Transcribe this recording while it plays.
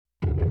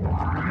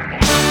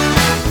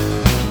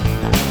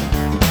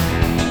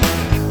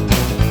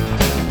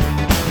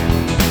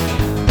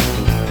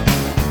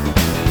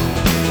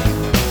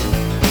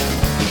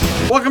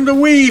Welcome to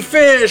We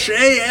Fish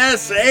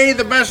ASA,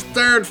 the best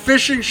darn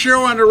fishing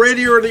show on the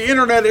radio or the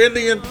internet in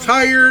the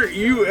entire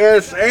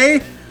USA.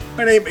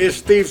 My name is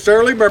Steve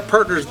Sarley. My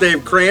partner is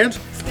Dave Kranz.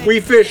 We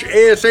Fish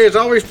ASA is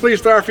always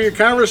pleased to offer you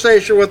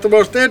conversation with the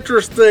most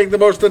interesting, the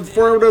most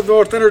informative, the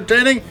most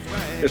entertaining,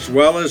 as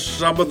well as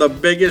some of the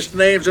biggest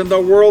names in the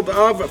world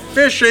of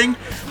fishing.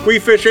 We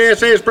Fish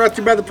ASA is brought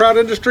to you by the proud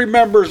industry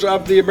members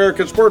of the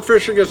American Sport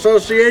Fishing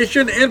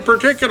Association, in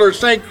particular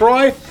St.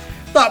 Croix,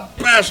 the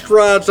best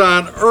rods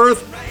on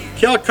earth,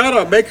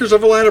 Calcutta, makers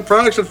of a line of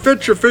products that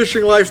fit your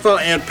fishing lifestyle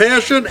and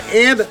passion,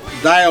 and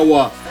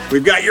Daiwa.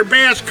 We've got your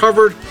bass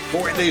covered.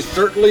 Boy, they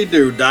certainly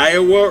do.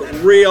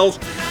 Daiwa Reels.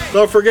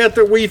 Don't forget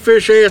that We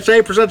Fish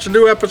ASA presents a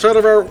new episode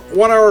of our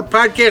 1-hour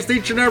podcast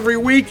each and every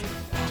week.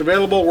 It's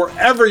available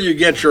wherever you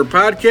get your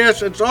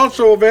podcasts. It's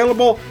also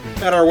available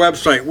at our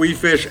website,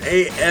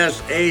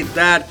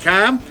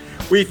 wefishasa.com.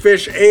 We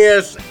Fish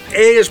ASA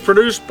is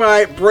produced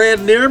by Brad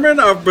Neerman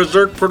of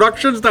Berserk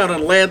Productions down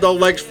in Land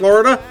O'Lakes,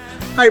 Florida.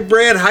 Hi,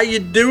 Brad. How you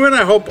doing?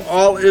 I hope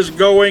all is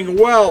going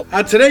well.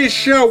 On today's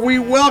show, we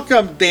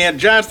welcome Dan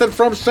Johnston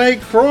from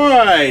St.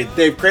 Croix.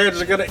 Dave Kranz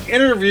is going to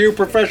interview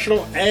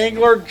professional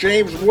angler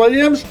James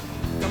Williams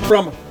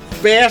from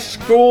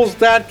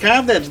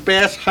BassSchools.com. That's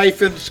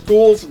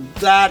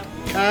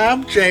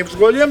bass-schools.com. James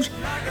Williams.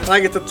 I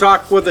get to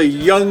talk with a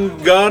young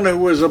gun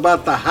who is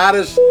about the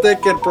hottest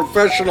stick in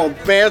professional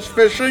bass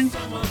fishing.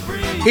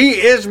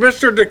 He is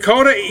Mr.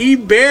 Dakota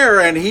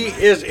Hebert, and he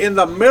is in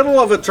the middle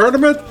of a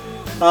tournament.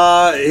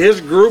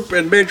 His group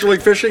in Major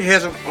League Fishing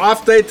has an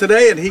off day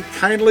today, and he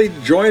kindly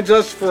joins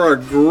us for a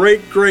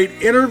great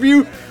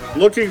interview.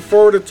 Looking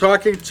forward to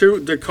talking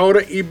to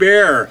Dakota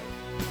Hebert.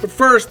 But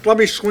first, let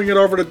me swing it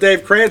over to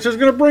Dave Kranz, who's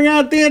going to bring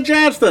out Dan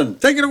Johnston.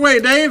 Take it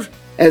away, Dave.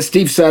 As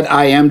Steve said,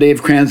 I am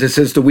Dave Kranz. This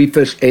is the We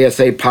Fish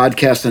ASA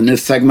podcast, and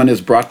this segment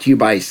is brought to you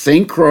by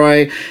St.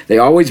 Croix. They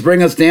always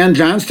bring us Dan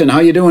Johnston.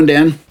 How you doing,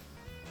 Dan?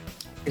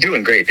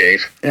 Doing great,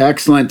 Dave.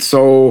 Excellent.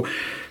 So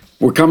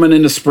we're coming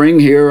into spring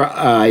here.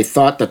 I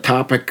thought the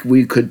topic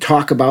we could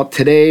talk about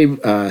today,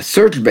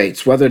 search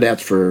baits, whether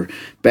that's for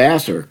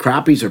bass or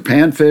crappies or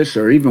panfish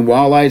or even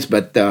walleyes,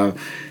 but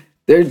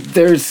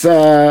there's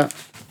a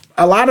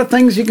lot of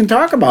things you can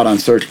talk about on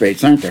search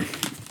baits, aren't there?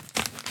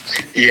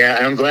 Yeah,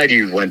 I'm glad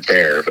you went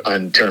there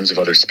in terms of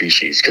other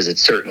species, because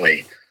it's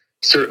certainly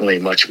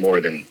much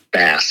more than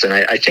bass. And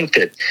I think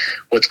that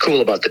what's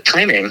cool about the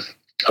timing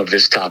of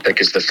this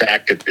topic is the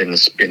fact that in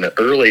the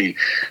early,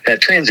 that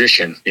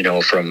transition,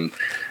 from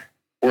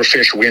we're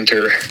fish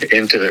winter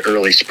into the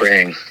early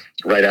spring,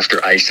 right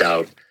after ice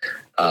out,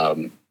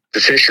 the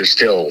fish are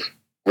still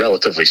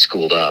relatively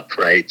schooled up,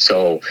 right?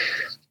 So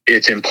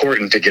it's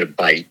important to get a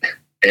bite.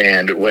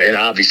 And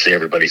obviously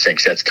everybody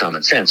thinks that's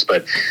common sense,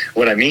 but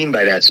what I mean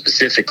by that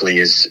specifically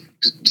is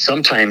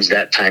sometimes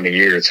that time of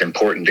year it's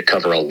important to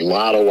cover a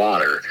lot of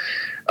water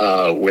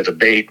with a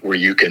bait where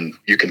you can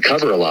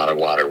cover a lot of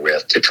water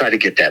with to try to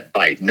get that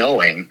bite,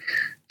 knowing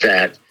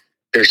that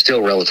they're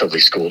still relatively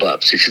schooled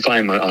up. So if you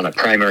find them on a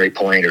primary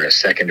point or a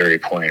secondary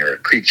point or a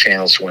creek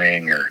channel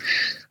swing or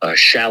a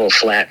shallow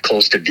flat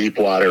close to deep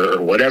water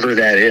or whatever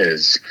that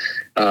is,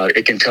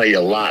 it can tell you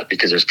a lot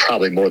because there's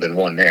probably more than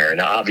one there. And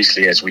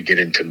obviously, as we get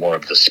into more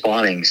of the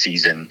spawning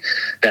season,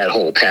 that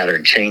whole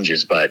pattern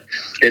changes. But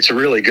it's a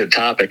really good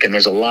topic, and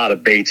there's a lot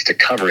of baits to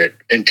cover it,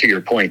 and to your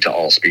point, to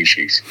all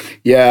species.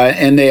 Yeah,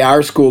 and they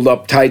are schooled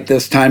up tight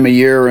this time of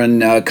year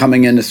and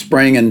coming into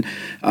spring. And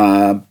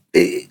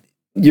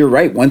you're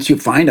right. Once you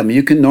find them,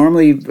 you can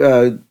normally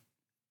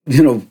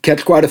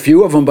catch quite a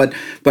few of them. But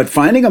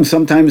finding them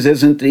sometimes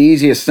isn't the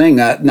easiest thing.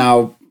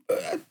 Now,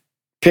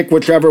 pick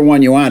whichever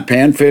one you want,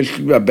 panfish,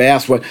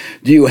 bass. What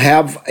do you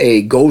have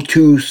a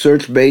go-to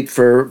search bait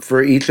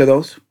for each of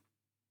those?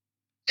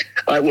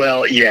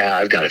 Well, yeah,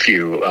 I've got a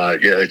few.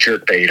 The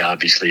jerk bait,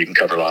 obviously, you can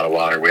cover a lot of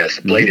water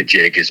with. Bladed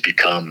jig has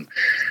become,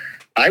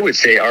 I would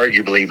say,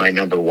 arguably my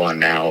number one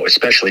now,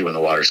 especially when the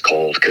water's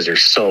cold, because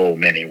there's so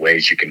many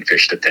ways you can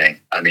fish the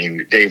thing. I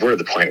mean, Dave, we're at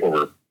the point where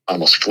we're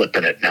almost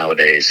flipping it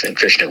nowadays and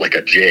fishing it like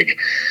a jig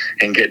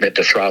and getting it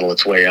to throttle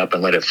its way up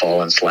and let it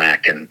fall in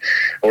slack,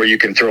 or you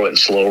can throw it and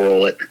slow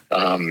roll it.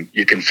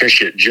 You can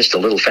fish it just a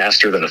little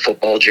faster than a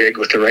football jig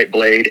with the right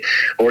blade,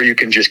 or you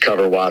can just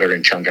cover water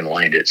and chunk and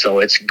wind it. So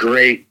it's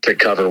great to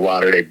cover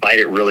water. They bite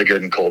it really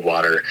good in cold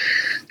water.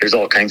 There's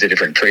all kinds of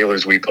different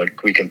trailers we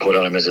can put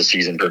on them as the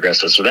season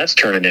progresses. So that's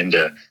turning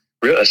into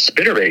a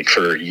spinnerbait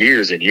for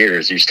years and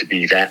years. Used to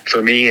be that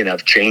for me, and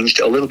I've changed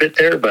a little bit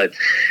there, but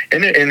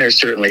and there's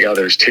certainly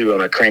others too.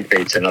 A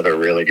crankbait's another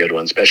really good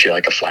one, especially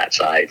like a flat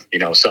side,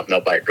 something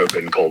up bite real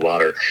good in cold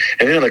water.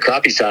 And then on the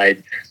crappie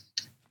side,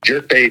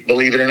 jerkbait,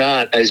 believe it or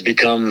not, has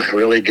become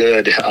really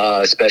good,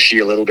 especially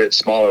a little bit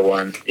smaller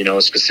one,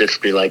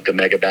 specifically like the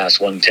Megabass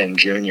 110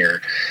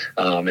 Junior.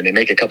 And they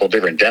make a couple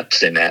different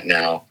depths in that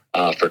now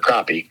for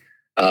crappie.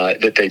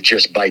 That they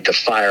just bite the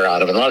fire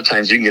out of. And a lot of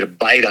times you can get a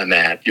bite on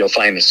that. You'll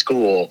find the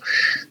school,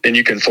 then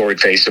you can forward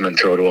face them and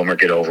throw to them or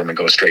get over them and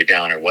go straight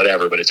down or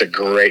whatever. But it's a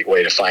great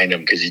way to find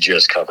them because you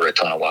just cover a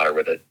ton of water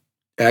with it.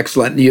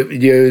 Excellent.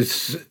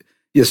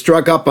 You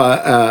struck up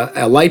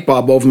a light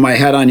bulb over my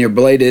head on your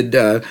bladed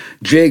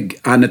jig.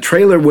 On the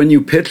trailer, when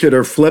you pitch it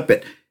or flip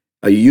it,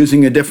 are you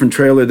using a different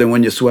trailer than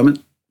when you swim it?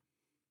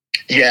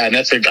 Yeah, and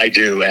that's it. I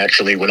do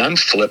actually. When I'm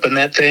flipping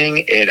that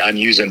thing, I'm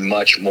using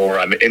much more.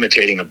 I'm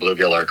imitating a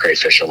bluegill or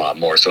crayfish a lot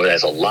more, so it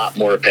has a lot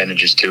more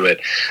appendages to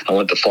it. I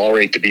want the fall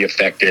rate to be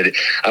affected.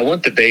 I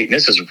want the bait, and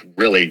this is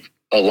really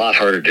a lot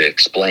harder to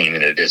explain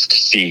than it is to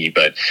see,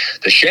 but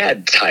the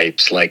shad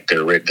types, like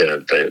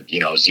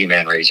the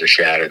Z-Man Razor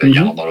Shad or the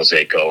Yamamoto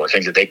Seiko or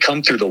things, that they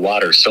come through the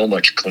water so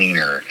much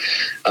cleaner,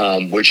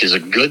 which is a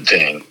good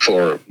thing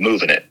for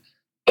moving it.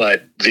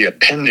 But the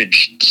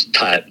appendage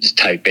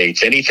type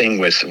baits, anything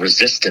with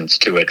resistance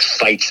to it,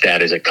 fights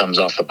that as it comes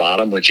off the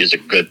bottom, which is a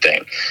good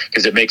thing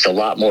because it makes a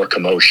lot more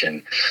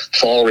commotion.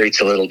 Fall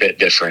rate's a little bit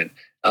different.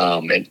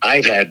 And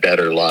I've had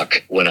better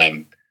luck when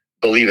I'm,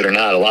 believe it or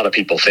not, a lot of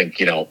people think,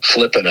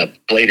 flipping a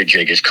bladed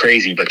jig is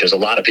crazy, but there's a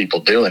lot of people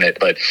doing it.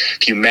 But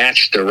if you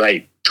match the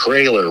right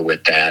trailer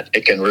with that,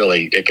 it can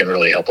really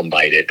help them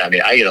bite it. I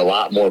mean, I get a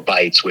lot more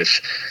bites with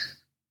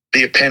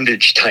the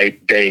appendage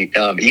type bait,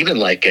 even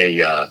like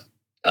a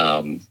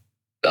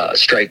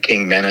Strike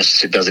King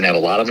Menace. It doesn't have a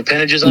lot of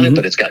appendages on it,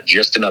 but it's got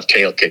just enough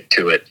tail kick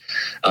to it.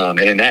 And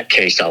in that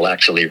case, I'll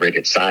actually rig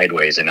it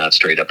sideways and not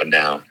straight up and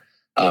down.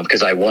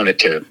 Because I want it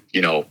to,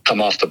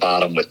 come off the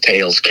bottom with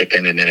tails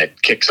kicking, and then it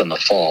kicks on the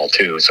fall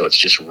too. So it's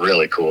just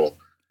really cool.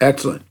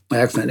 Excellent.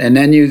 And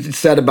then you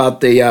said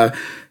about the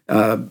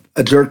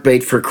a jerk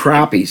bait for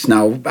crappies.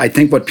 Now, I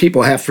think what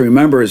people have to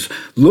remember is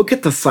look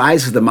at the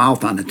size of the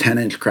mouth on a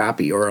 10-inch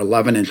crappie or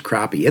 11-inch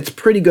crappie. It's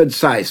pretty good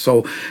size.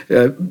 So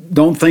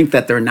don't think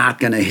that they're not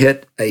going to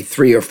hit a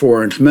 3 or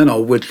 4-inch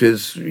minnow, which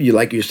is,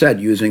 like you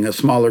said, using a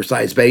smaller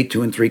size bait,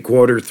 2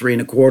 3/4, 3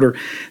 1/4.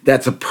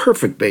 That's a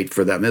perfect bait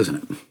for them, isn't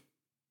it?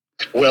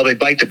 Well, they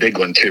bite the big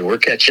one too. We're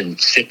catching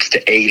 6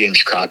 to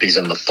 8-inch crappies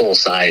on the full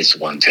size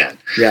 110.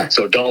 Yeah.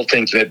 So don't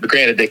think that.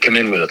 Granted, they come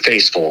in with a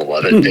face full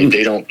of it.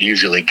 They don't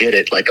usually get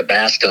it like a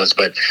bass does,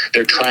 but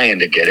they're trying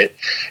to get it.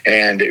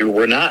 And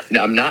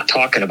I'm not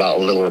talking about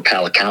a little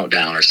Rapala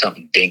Countdown or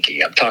something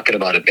dinky. I'm talking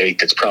about a bait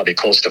that's probably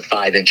close to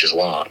 5 inches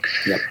long.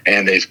 Yeah.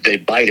 And they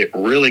bite it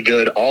really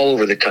good all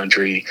over the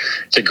country.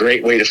 It's a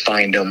great way to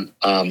find them.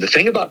 The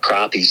thing about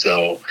crappies,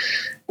 though,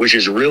 which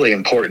is really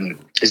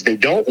important, is they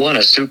don't want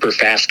a super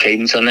fast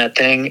cadence on that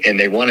thing, and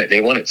they want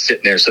it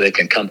sitting there so they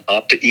can come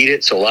up to eat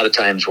it. So a lot of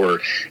times we're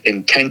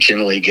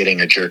intentionally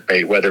getting a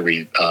jerkbait, whether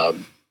we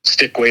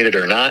stick weighted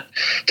or not,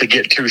 to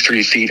get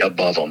 2-3 feet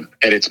above them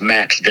at its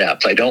max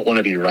depth. I don't want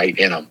to be right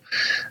in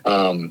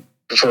them.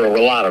 For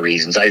a lot of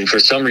reasons. For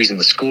some reason,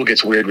 the school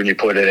gets weird when you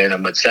put it in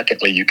them, but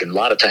secondly, you can a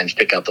lot of times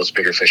pick out those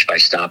bigger fish by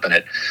stopping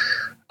it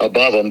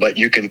above them, but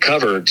you can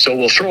cover. So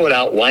we'll throw it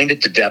out, wind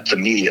it to depth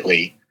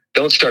immediately.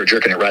 Don't start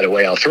jerking it right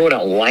away. I'll throw it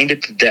out, wind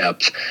it to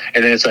depth,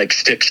 and then it's like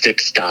stick,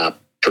 stop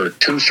for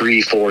 2,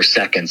 3, 4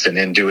 seconds, and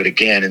then do it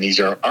again. And these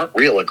aren't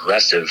real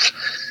aggressive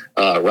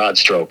rod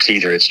strokes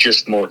either. It's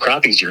just more.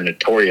 Crappies are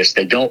notorious.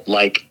 They don't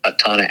like a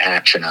ton of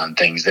action on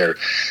things.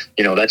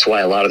 That's why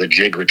a lot of the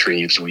jig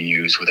retrieves we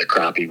use with a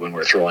crappie when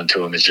we're throwing to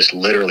them is just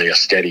literally a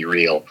steady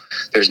reel.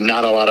 There's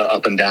not a lot of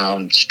up and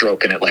down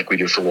stroking it like we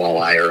do for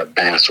walleye or a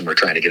bass when we're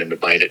trying to get them to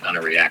bite it on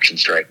a reaction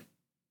strike.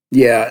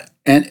 Yeah,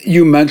 and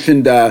you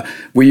mentioned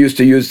we used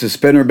to use the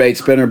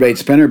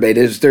spinnerbait.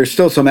 Is there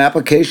still some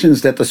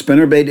applications that the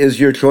spinnerbait is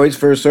your choice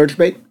for a search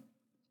bait?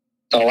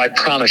 Oh, I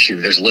promise you,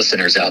 there's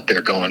listeners out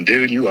there going,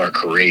 dude, you are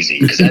crazy.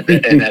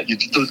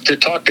 To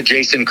talk to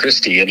Jason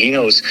Christie, and he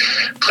knows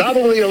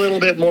probably a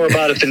little bit more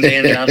about it than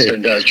Dan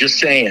Johnston does, just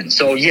saying.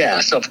 So,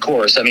 yes, of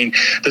course. I mean,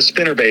 the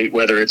spinnerbait,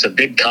 whether it's a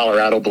big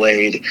Colorado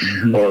blade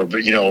or,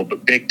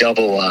 big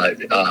double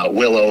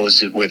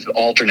willows with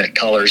alternate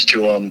colors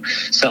to them,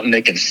 something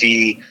they can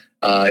see.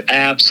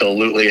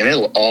 Absolutely, and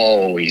it'll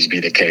always be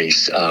the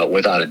case,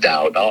 without a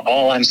doubt.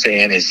 All I'm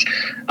saying is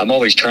I'm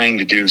always trying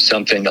to do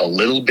something a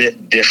little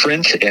bit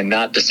different, and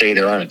not to say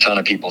there aren't a ton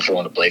of people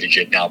throwing a bladed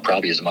jig now,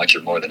 probably as much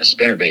or more than a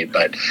spinnerbait,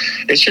 but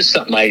it's just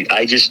something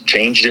I just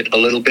changed it a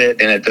little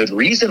bit. And the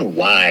reason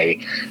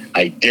why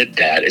I did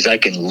that is I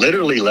can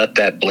literally let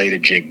that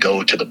bladed jig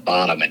go to the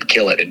bottom and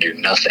kill it and do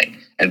nothing,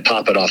 and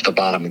pop it off the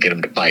bottom and get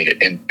them to bite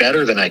it, and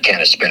better than I can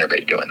a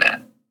spinnerbait doing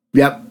that.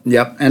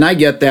 Yep. And I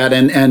get that.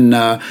 And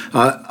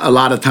a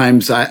lot of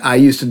times I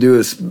used to do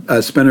a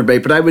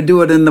spinnerbait, but I would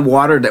do it in the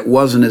water that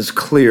wasn't as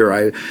clear.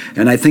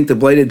 I think the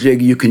bladed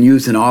jig you can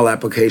use in all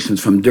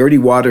applications, from dirty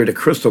water to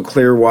crystal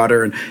clear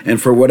water.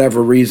 And for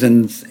whatever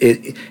reasons,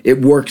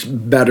 it works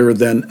better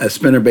than a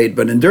spinnerbait.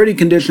 But in dirty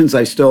conditions,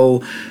 I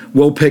still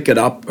will pick it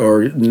up,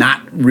 or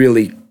not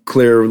really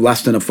clear,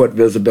 less than a foot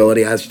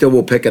visibility. I still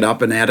will pick it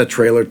up and add a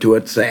trailer to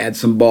it to add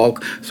some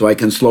bulk so I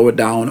can slow it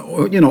down,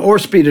 or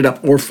speed it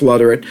up or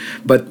flutter it.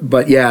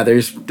 But yeah,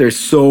 there's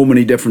so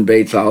many different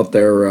baits out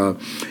there.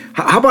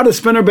 How about a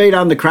spinnerbait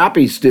on the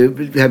crappies?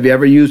 Have you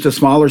ever used a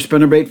smaller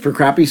spinnerbait for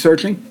crappie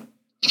searching?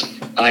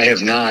 I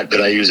have not, but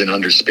I use an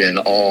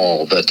underspin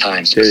all the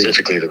time,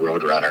 specifically the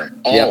Roadrunner,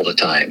 all the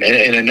time.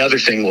 And another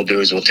thing we'll do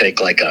is we'll take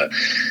like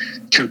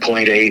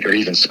 2.8 or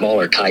even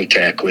smaller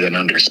Kitech with an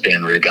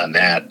underspin rig on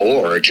that,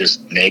 or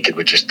just naked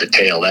with just the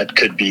tail. That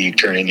could be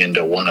turning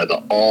into one of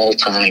the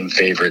all-time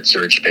favorite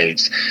search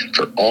baits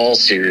for all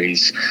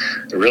series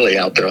really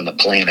out there on the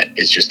planet.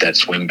 Is just that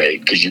swim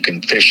bait, because you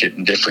can fish it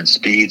in different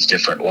speeds,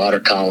 different water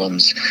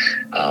columns.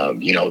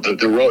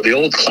 The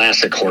old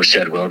classic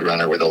horsehead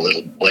Roadrunner with a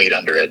little blade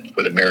under it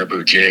with a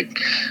marabou jig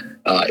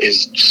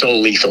is so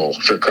lethal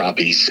for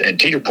crappies. And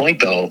to your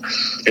point, though,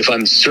 if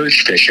I'm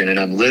search fishing and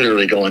I'm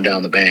literally going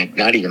down the bank,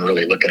 not even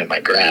really looking at my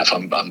graph,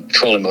 I'm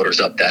trolling motors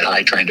up that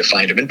high trying to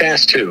find them, and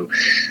bass too,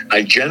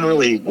 I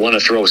generally want to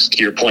throw, to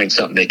your point,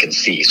 something they can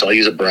see. So I'll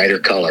use a brighter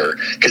color,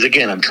 because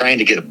again, I'm trying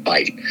to get a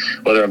bite,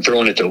 whether I'm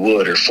throwing it to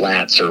wood or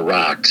flats or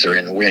rocks or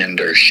in wind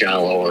or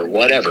shallow or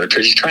whatever,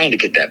 just trying to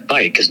get that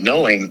bite, because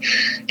knowing,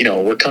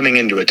 we're coming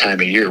into a time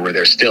of year where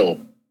they're still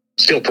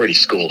pretty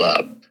schooled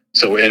up.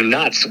 So we're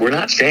not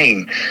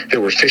saying that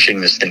we're fishing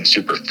this thing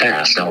super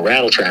fast. Now,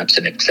 rattle trap's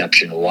an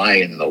exception. Why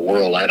in the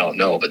world, I don't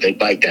know. But they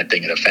bite that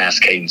thing at a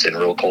fast cadence in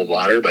real cold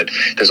water. But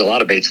there's a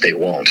lot of baits they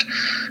won't.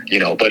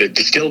 But it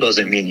still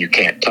doesn't mean you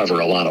can't cover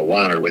a lot of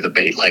water with a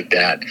bait like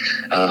that.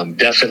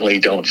 Definitely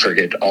don't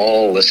forget,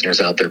 all listeners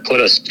out there,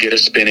 get a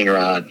spinning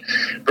rod,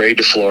 braid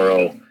to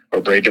fluoro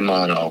or braid to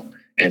mono,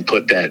 and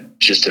put that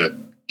just a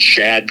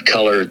shad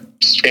color.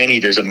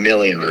 There's a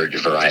million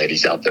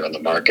varieties out there on the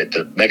market.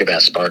 The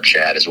Megabass Spark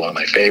Shad is one of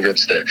my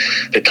favorites. The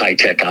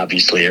Kitech,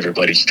 obviously,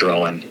 everybody's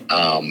throwing.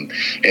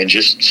 And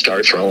just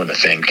start throwing the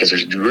thing, because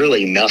there's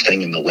really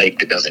nothing in the lake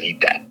that doesn't eat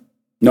that.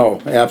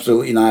 No,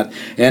 absolutely not.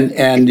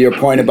 And your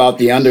point about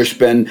the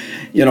underspin,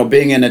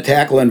 being in a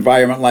tackle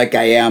environment like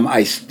I am,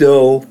 I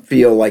still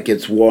feel like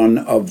it's one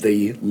of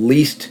the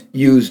least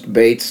used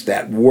baits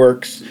that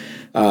works.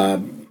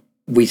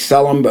 We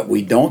sell them, but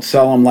we don't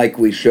sell them like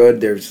we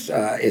should.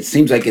 It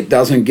seems like it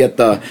doesn't get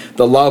the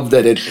love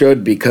that it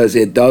should, because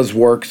it does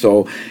work.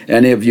 So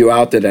any of you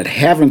out there that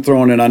haven't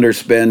thrown an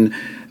underspin,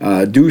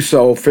 do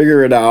so,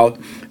 figure it out.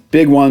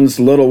 Big ones,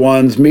 little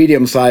ones,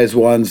 medium-sized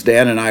ones,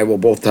 Dan and I will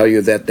both tell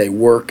you that they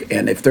work.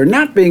 And if they're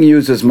not being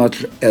used as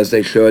much as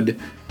they should,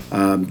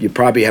 you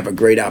probably have a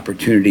great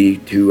opportunity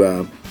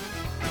to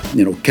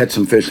catch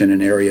some fish in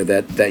an area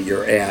that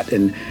you're at.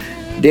 And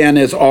Dan,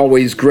 as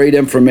always, great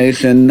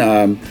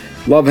information.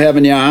 Love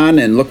having you on,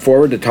 and look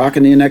forward to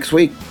talking to you next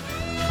week.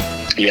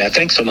 Yeah,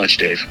 thanks so much,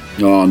 Dave.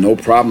 Oh, no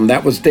problem.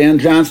 That was Dan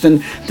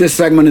Johnston. This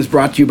segment is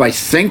brought to you by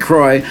St.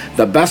 Croix,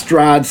 the best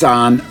rods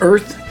on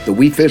earth. The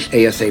We Fish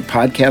ASA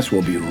podcast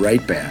will be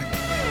right back.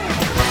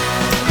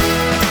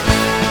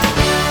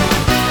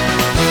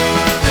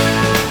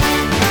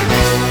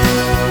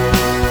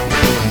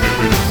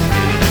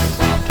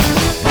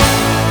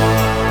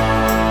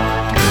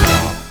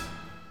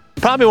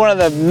 Probably one of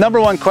the number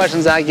one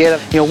questions I get,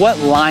 what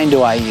line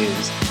do I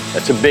use?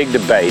 That's a big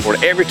debate.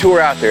 On every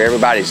tour out there,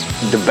 everybody's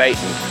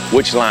debating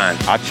which line.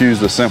 I choose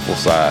the simple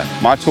side.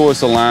 My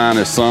choice of line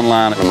is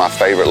Sunline. One of my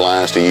favorite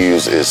lines to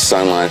use is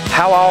Sunline.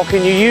 How all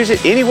can you use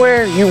it?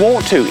 Anywhere you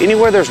want to.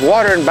 Anywhere there's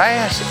water and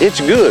bass,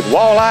 it's good.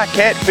 Walleye,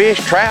 catfish,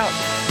 trout,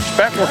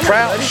 speckled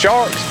trout,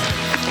 sharks.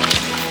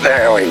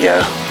 There we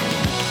go.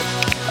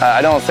 I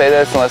don't say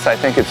this unless I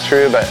think it's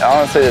true, but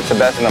honestly, it's the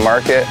best in the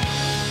market.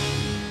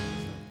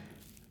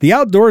 The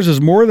outdoors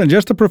is more than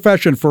just a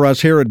profession for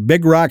us here at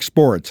Big Rock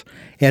Sports.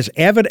 As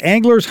avid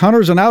anglers,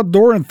 hunters, and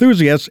outdoor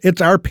enthusiasts,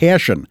 it's our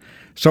passion.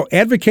 So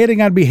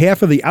advocating on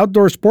behalf of the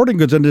outdoor sporting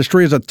goods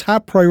industry is a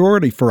top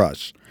priority for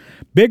us.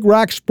 Big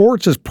Rock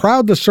Sports is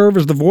proud to serve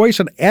as the voice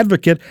and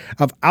advocate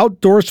of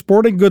outdoor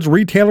sporting goods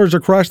retailers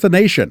across the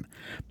nation.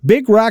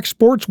 Big Rock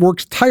Sports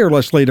works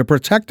tirelessly to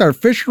protect our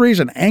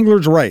fisheries and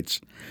anglers' rights.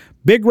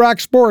 Big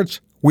Rock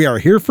Sports, we are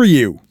here for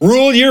you.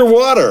 Rule your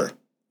water.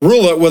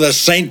 Rule it with a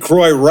St.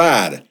 Croix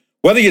rod.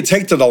 Whether you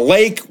take to the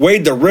lake,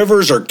 wade the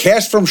rivers, or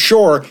cast from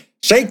shore,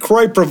 St.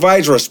 Croix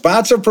provides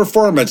responsive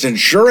performance,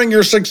 ensuring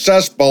your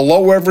success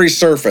below every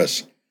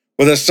surface.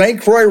 With a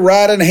St. Croix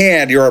rod in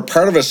hand, you're a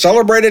part of a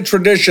celebrated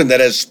tradition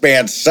that has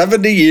spanned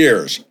 70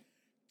 years.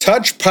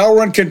 Touch,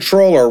 power, and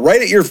control are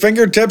right at your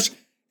fingertips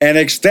and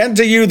extend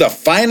to you the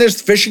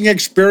finest fishing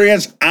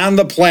experience on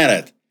the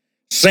planet.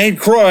 St.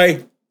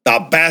 Croix,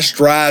 the best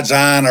rods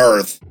on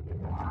earth.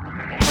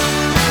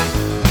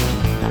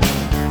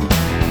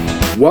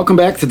 Welcome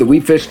back to the We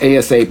Fish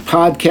ASA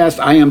podcast.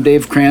 I am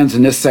Dave Kranz,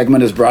 and this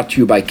segment is brought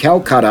to you by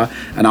Calcutta,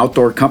 an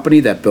outdoor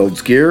company that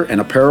builds gear and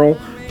apparel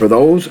for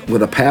those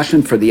with a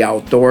passion for the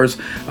outdoors.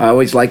 I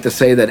always like to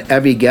say that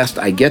every guest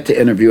I get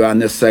to interview on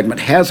this segment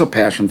has a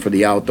passion for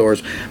the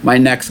outdoors. My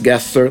next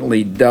guest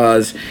certainly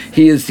does.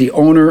 He is the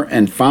owner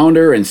and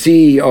founder and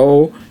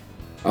CEO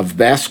of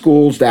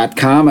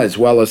BassSchools.com, as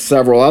well as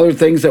several other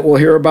things that we'll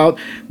hear about.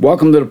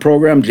 Welcome to the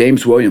program,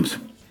 James Williams.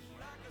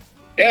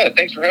 Yeah,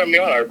 thanks for having me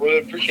on. I really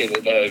appreciate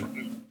it.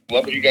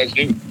 Love what you guys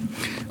do.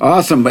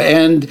 Awesome.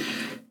 And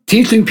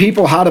teaching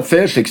people how to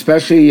fish,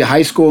 especially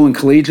high school and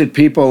collegiate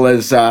people,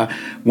 is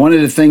one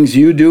of the things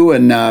you do.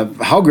 And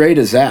how great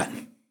is that?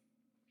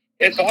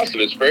 It's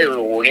awesome. It's very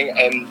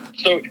rewarding.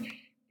 So,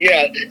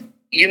 yeah,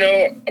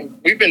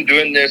 We've been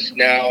doing this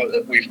now.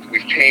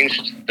 We've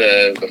changed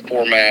the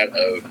format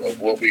of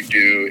what we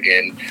do,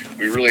 and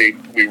we really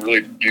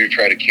do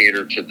try to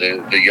cater to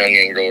the young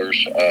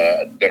anglers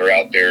that are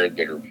out there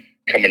that are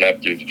coming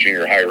up through the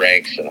junior high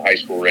ranks and high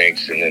school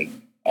ranks, and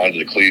then onto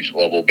the collegiate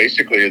level.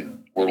 Basically,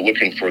 we're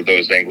looking for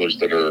those anglers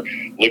that are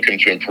looking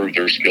to improve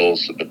their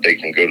skills so that they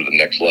can go to the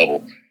next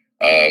level.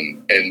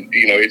 And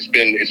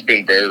it's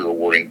been very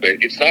rewarding.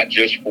 But it's not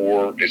just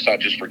for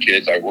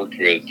kids. I worked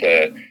with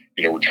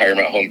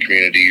retirement home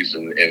communities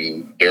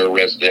and their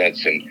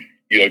residents, and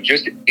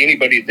just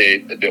anybody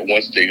that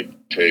wants to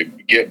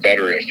get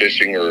better at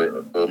fishing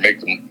or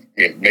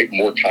make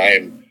more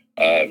time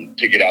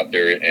to get out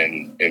there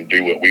and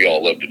do what we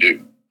all love to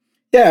do.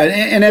 Yeah,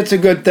 and it's a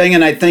good thing,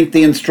 and I think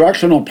the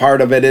instructional part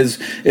of it is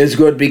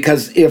good,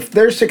 because if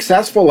they're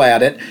successful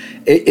at it,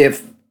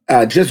 if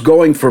just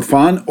going for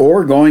fun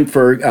or going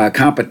for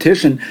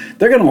competition,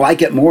 they're going to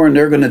like it more and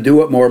they're going to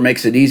do it more. It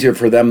makes it easier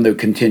for them to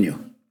continue.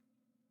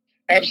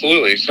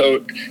 Absolutely.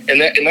 So, and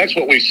that's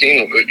what we've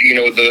seen.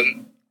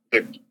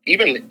 The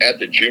even at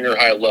the junior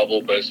high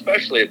level, but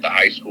especially at the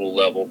high school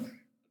level,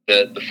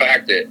 the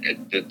fact that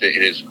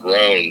it has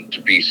grown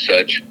to be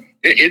such,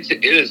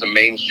 it is a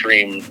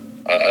mainstream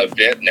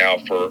event now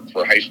for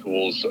high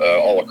schools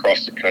all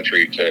across the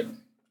country to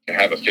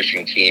have a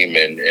fishing team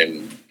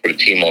and put a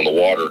team on the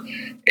water.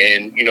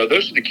 And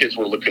those are the kids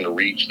we're looking to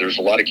reach. There's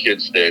a lot of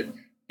kids that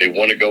they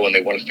want to go and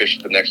they want to fish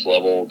at the next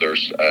level.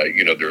 There's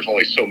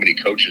only so many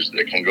coaches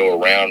that can go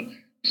around.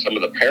 Some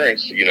of the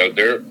parents,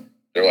 they're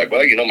like,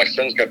 well, my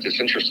son's got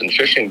this interest in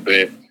fishing,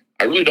 but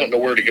I really don't know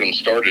where to get them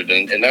started.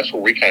 And that's where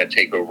we kind of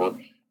take over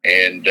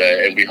and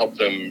we help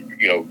them,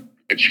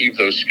 achieve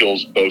those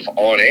skills both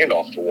on and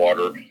off the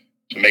water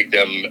to make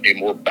them a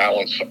more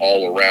balanced,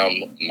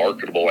 all-around,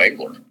 marketable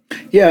angler.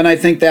 Yeah, and I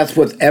think that's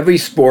with every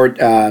sport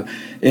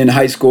in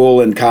high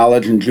school and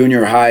college and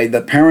junior high.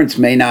 The parents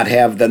may not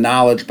have the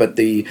knowledge, but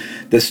the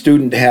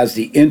student has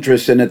the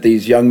interest in it.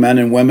 These young men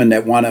and women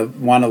that want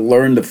to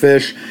learn to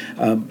fish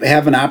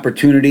have an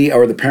opportunity,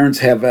 or the parents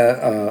have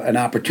an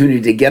opportunity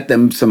to get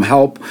them some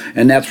help,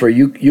 and that's where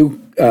you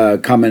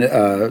come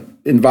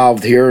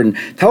involved here. And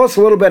tell us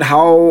a little bit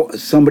how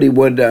somebody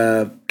would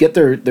get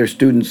their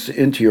students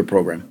into your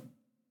program.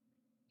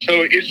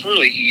 So it's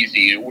really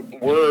easy.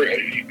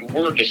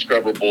 We're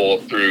discoverable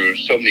through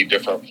so many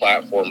different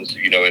platforms.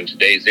 In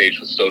today's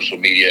age with social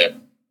media,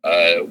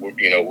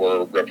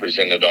 we're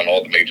represented on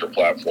all the major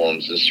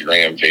platforms: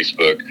 Instagram,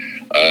 Facebook.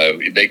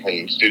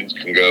 Students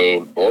can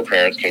go, or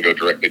parents can go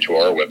directly to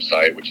our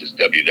website, which is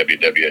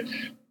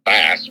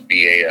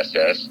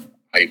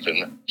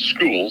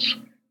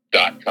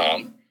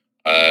www.bass-schools.com,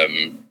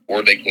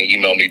 or they can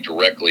email me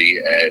directly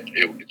at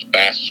it's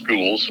Bass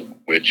Schools,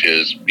 which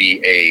is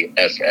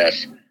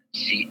BASSCHOOLS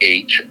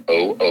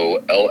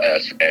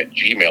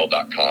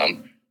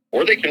 @gmail.com,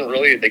 or they can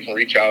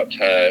reach out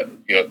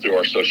through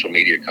our social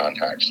media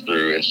contacts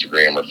through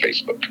Instagram or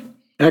Facebook.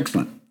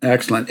 Excellent.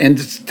 And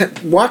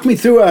walk me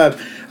through a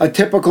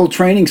typical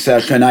training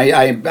session.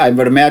 I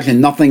would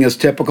imagine nothing is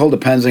typical,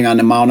 depending on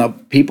the amount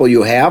of people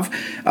you have.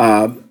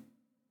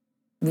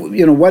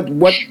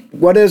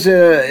 What is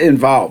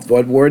involved?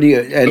 Where do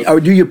you or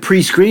do you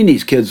pre-screen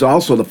these kids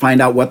also to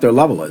find out what their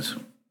level is?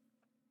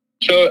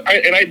 So,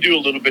 I do a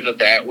little bit of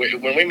that.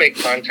 When we make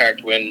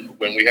contact, when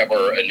we have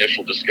our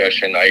initial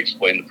discussion, I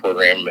explain the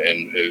program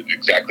and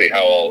exactly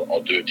how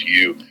I'll do it to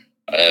you,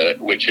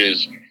 which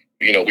is,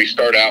 we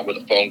start out with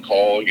a phone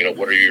call.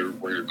 What are your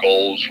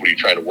goals? What are you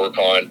trying to work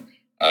on?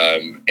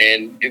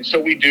 And so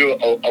we do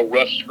a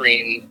rough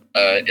screen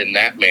in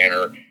that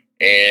manner.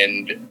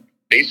 And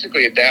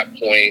basically at that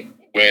point,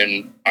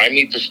 when I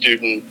meet the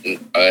student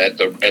at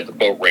the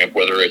boat ramp,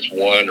 whether it's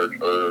one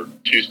or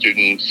two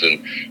students,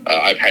 and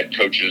I've had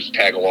coaches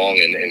tag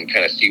along and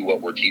kind of see what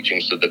we're teaching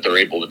so that they're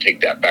able to take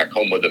that back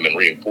home with them and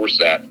reinforce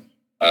that.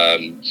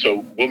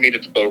 So we'll meet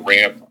at the boat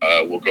ramp.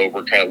 We'll go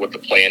over kind of what the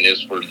plan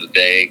is for the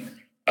day.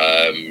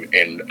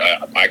 And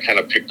I kind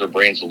of pick their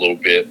brains a little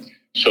bit.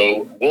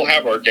 So we'll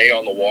have our day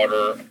on the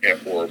water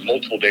or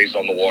multiple days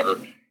on the water.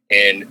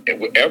 And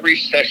every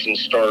session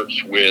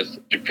starts with,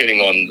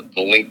 depending on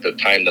the length of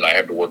time that I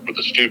have to work with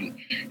a student,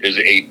 is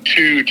a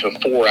 2 to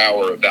 4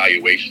 hour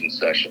evaluation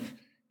session.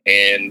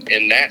 And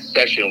in that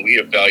session, we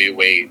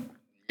evaluate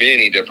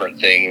many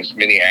different things,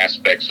 many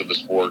aspects of the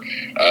sport,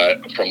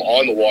 from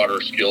on the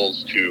water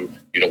skills to,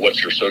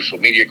 what's your social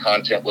media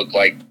content look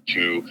like,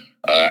 to,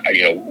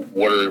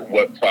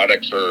 what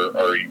products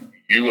are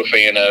you a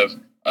fan of?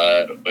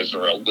 Is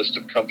there a list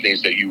of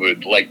companies that you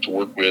would like to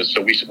work with?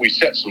 So we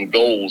set some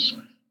goals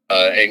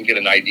and get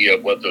an idea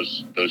of what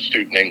those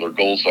student angler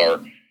goals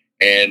are.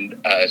 And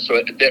so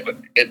at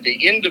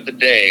the end of the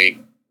day,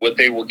 what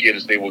they will get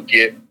is they will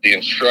get the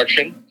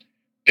instruction.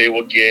 They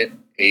will get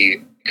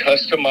a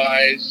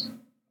customized,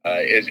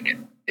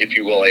 if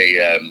you will,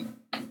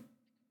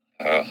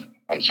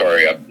 I'm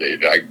sorry, I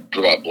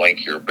drew a blank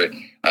here, but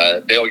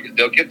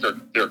they'll get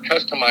their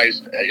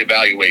customized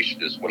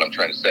evaluation is what I'm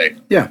trying to say.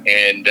 Yeah.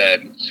 And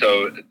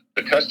so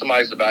the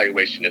customized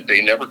evaluation, if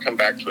they never come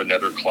back to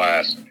another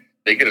class,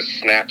 they get a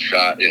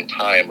snapshot in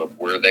time of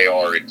where they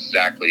are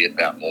exactly at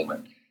that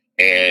moment.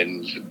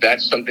 And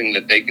that's something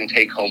that they can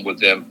take home with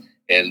them.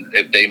 And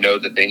if they know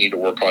that they need to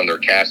work on their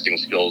casting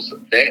skills,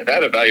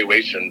 that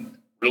evaluation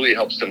really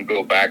helps them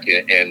go back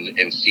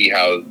and see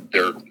how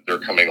they're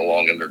coming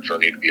along in their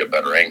journey to be a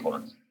better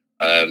angler.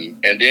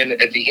 And then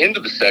at the end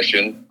of the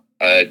session,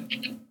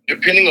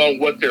 depending on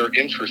what their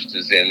interest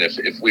is in,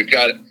 if we've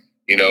got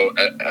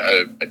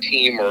a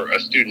team or a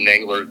student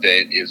angler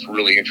that is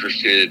really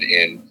interested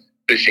in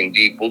fishing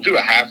deep, we'll do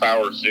a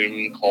half-hour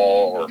Zoom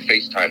call or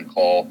FaceTime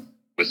call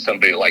with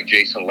somebody like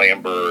Jason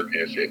Lambert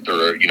if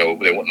they're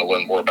they want to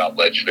learn more about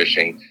ledge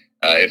fishing.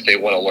 If they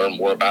want to learn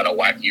more about a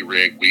wacky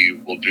rig, we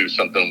will do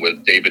something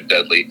with David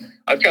Dudley.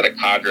 I've got a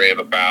cadre of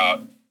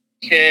about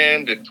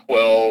 10 to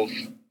 12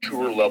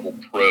 tour level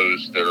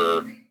pros that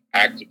are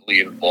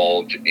actively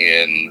involved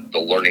in the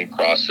learning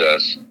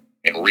process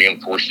and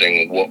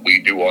reinforcing what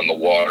we do on the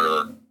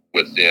water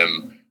with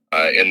them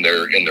in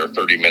their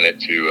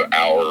 30-minute to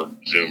hour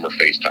Zoom or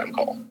FaceTime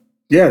call.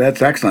 Yeah,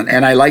 that's excellent.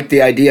 And I like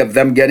the idea of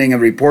them getting a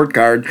report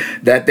card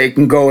that they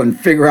can go and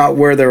figure out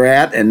where they're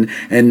at and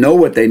know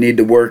what they need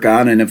to work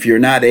on. And if you're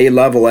not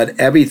A-level at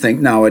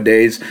everything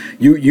nowadays,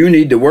 you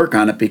need to work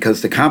on it,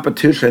 because the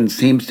competition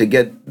seems to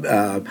get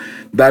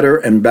better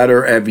and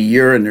better every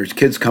year. And there's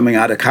kids coming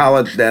out of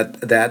college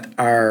that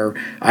are,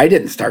 I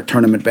didn't start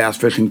tournament bass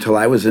fishing till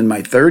I was in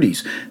my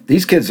 30s.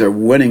 These kids are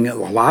winning a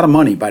lot of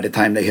money by the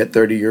time they hit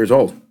 30 years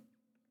old.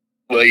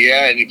 Well,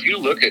 yeah, and if you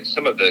look at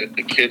some of the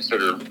kids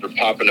that are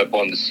popping up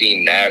on the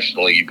scene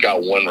nationally, you've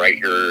got one right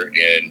here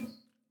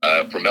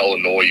from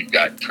Illinois. You've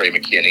got Trey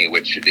McKinney,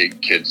 which the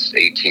kid's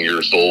 18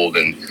 years old,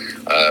 and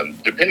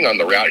depending on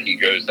the route he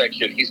goes, that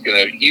kid he's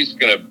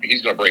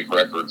gonna break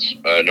records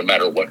no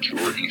matter what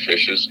tour he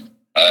fishes,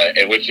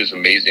 and which is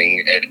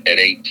amazing at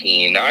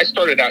 18. Now, I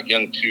started out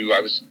young too.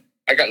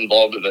 I got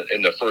involved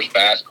in the first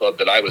bass club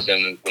that I was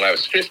in when I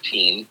was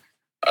 15.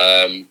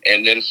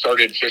 And then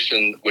started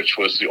fishing, which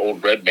was the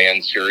old Red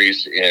Man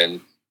series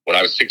when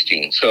I was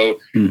 16. So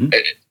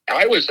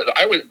I was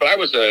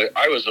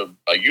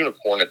a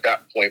unicorn at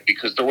that point,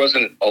 because there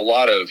wasn't a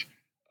lot of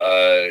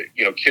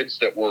kids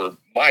that were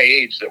my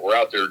age that were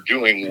out there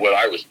doing what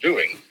I was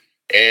doing.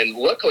 And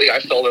luckily I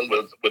fell in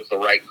with the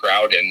right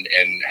crowd and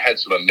had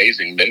some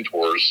amazing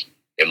mentors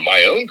in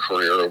my own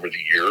career over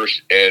the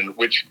years, and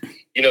which,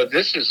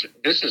 this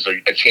is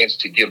a chance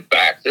to give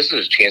back. This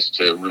is a chance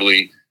to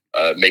really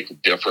make a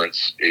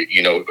difference.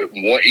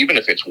 Even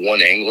if it's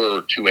one angler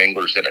or two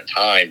anglers at a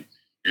time,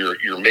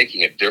 you're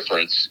making a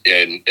difference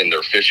in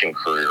their fishing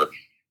career.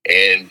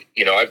 And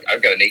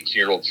I've got an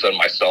 18-year-old son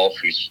myself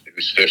who's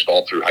fished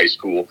all through high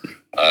school,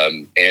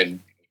 and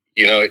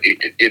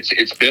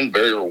it's been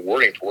very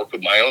rewarding to work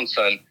with my own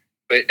son.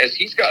 But as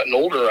he's gotten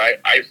older,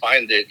 I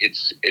find that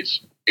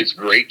it's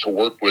great to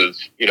work with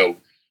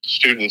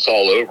students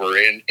all over,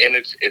 and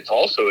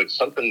it's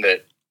something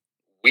that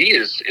we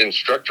as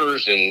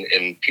instructors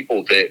and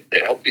people that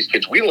help these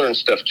kids, we learn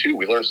stuff too.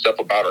 We learn stuff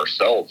about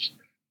ourselves.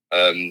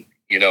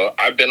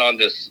 I've been on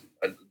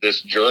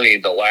this journey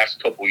the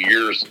last couple of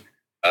years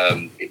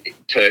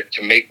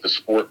to make the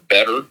sport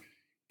better.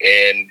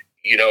 And,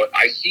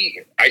 I see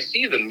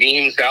the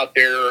memes out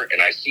there, and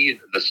I see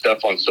the stuff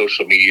on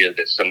social media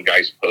that some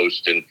guys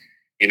post. And,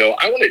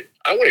 I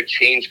want to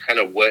change kind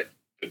of what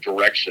the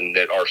direction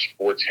that our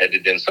sport's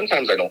headed in.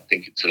 Sometimes I don't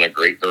think it's in a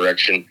great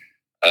direction.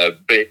 But,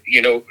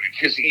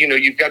 because,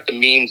 you've got the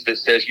memes that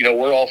says,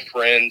 we're all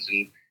friends,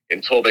 and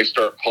until they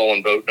start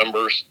calling boat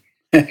numbers,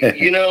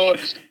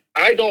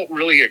 I don't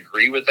really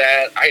agree with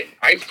that.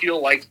 I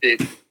feel like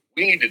that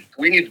we need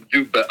to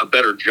do a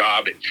better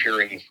job at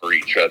cheering for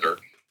each other.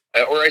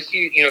 Or I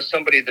see,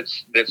 somebody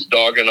that's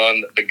dogging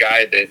on the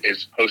guy that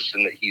is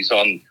posting that he's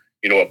on,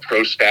 a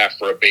pro staff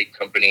for a bait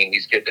company and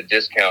he's getting a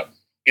discount.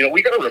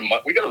 We got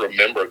to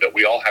remember that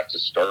we all have to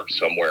start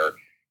somewhere.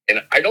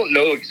 And I don't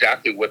know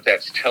exactly what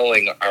that's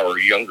telling our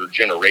younger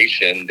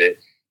generation, that,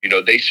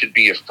 they should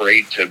be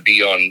afraid to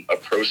be on a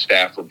pro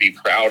staff or be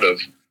proud of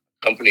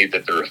a company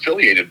that they're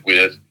affiliated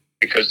with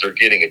because they're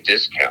getting a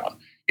discount.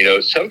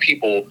 Some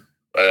people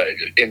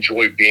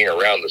enjoy being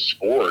around the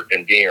sport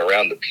and being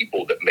around the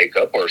people that make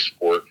up our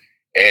sport.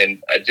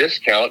 And a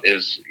discount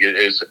is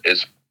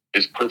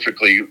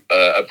perfectly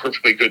a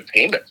perfectly good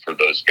payment for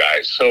those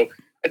guys. So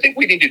I think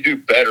we need to do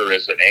better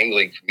as an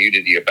angling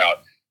community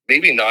about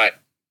maybe not,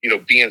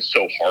 being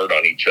so hard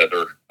on each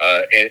other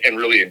and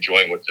really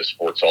enjoying what this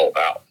sport's all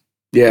about.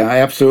 Yeah,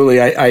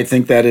 absolutely. I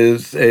think that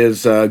is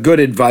good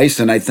advice.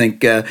 And I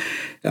think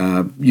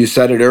you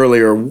said it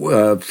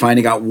earlier,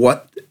 finding out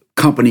what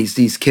companies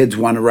these kids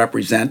want to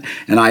represent.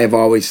 And I have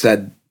always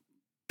said,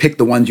 pick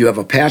the ones you have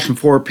a passion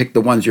for, pick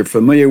the ones you're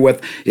familiar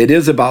with. It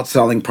is about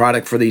selling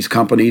product for these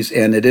companies,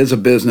 and it is a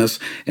business,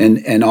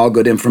 and all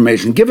good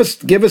information. Give us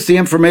the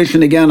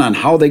information again on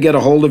how they get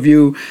a hold of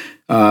you,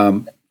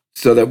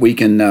 so that we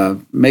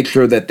can make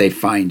sure that they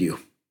find you.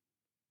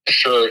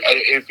 Sure.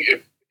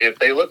 If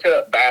they look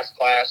at Bass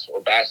Class or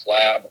Bass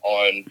Lab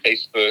on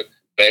Facebook,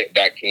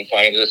 that can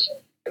find us.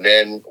 And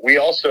then we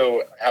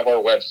also have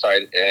our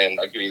website, and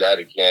I'll give you that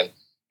again.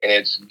 and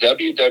it's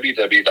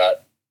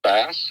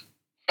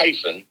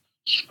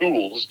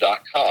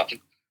www.bass-schools.com.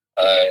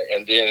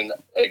 And then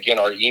again,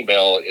 our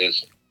email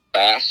is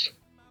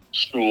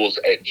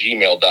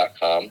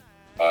bassschools@gmail.com.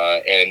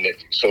 And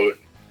so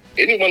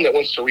anyone that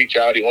wants to reach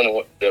out,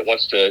 anyone that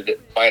wants to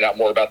find out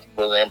more about the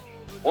program,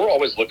 we're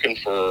always looking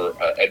for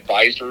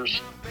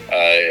advisors,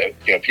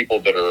 people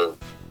that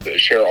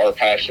share our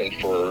passion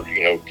for,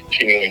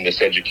 continuing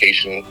this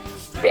education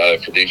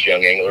for these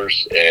young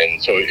anglers.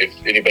 And so if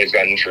anybody's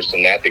got an interest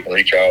in that, they can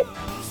reach out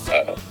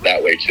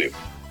that way too.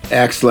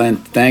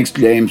 Excellent. Thanks,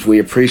 James. We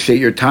appreciate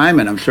your time,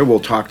 and I'm sure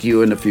we'll talk to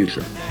you in the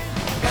future.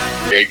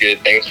 Very good.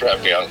 Thanks for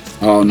having me on.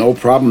 Oh, no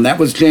problem. That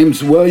was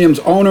James Williams,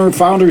 owner,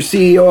 founder,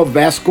 CEO of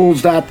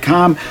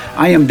BassSchools.com.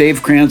 I am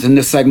Dave Kranz, and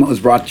this segment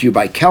was brought to you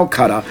by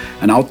Calcutta,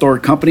 an outdoor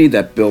company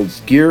that builds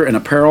gear and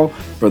apparel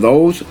for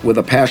those with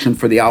a passion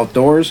for the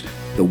outdoors.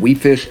 The We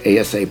Fish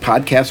ASA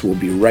podcast will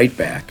be right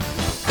back.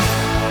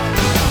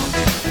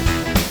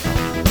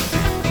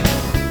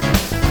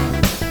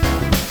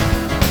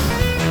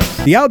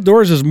 The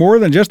outdoors is more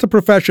than just a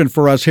profession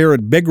for us here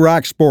at Big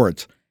Rock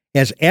Sports.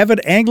 As avid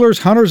anglers,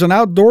 hunters, and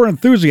outdoor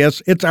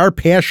enthusiasts, it's our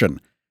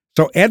passion.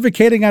 So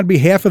advocating on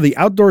behalf of the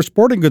outdoor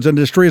sporting goods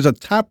industry is a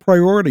top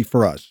priority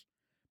for us.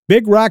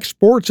 Big Rock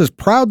Sports is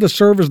proud to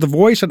serve as the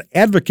voice and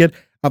advocate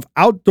of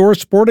outdoor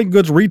sporting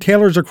goods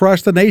retailers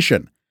across the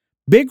nation.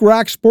 Big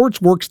Rock Sports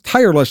works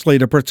tirelessly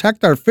to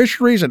protect our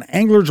fisheries and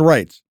anglers'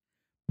 rights.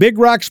 Big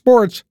Rock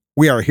Sports,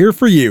 we are here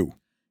for you.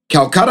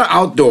 Calcutta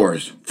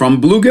Outdoors.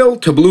 From bluegill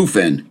to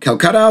bluefin,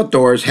 Calcutta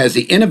Outdoors has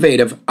the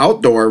innovative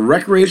outdoor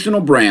recreational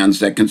brands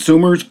that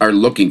consumers are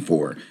looking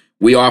for.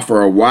 We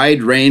offer a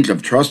wide range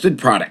of trusted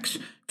products,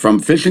 from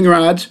fishing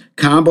rods,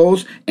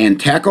 combos,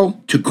 and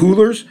tackle to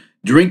coolers,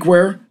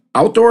 drinkware,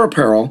 outdoor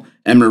apparel,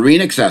 and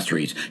marine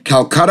accessories.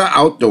 Calcutta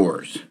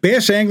Outdoors.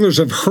 Bass anglers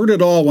have heard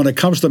it all when it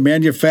comes to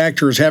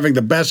manufacturers having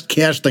the best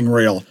casting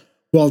reel.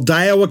 Well,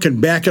 Daiwa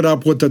can back it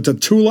up with the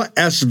Tatula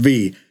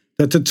SV.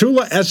 The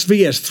Tatula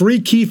SV has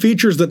 3 key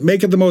features that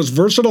make it the most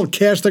versatile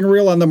casting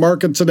reel on the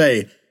market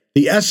today.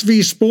 The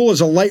SV spool is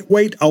a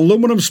lightweight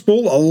aluminum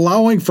spool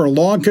allowing for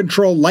long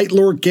control light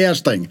lure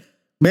casting.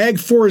 Mag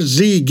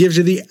 4Z gives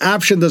you the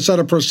option to set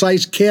a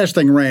precise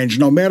casting range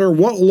no matter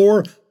what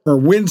lure or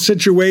wind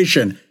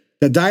situation.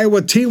 The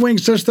Daiwa T-Wing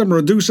system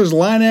reduces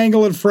line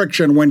angle and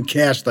friction when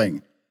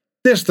casting.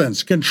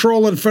 Distance,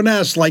 control, and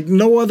finesse like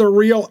no other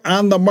reel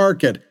on the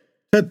market.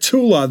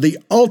 Tatula, the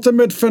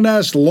ultimate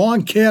finesse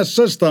long cast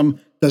system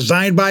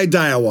designed by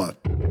Daiwa.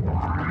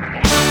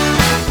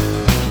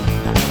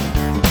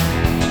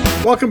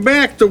 Welcome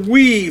back to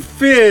We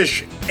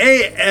Fish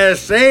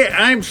ASA.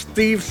 I'm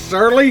Steve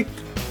Surley,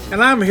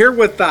 and I'm here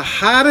with the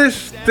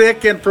hottest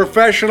stick in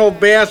professional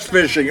bass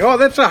fishing. Oh,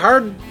 that's a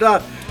hard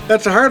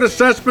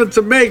assessment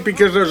to make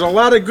because there's a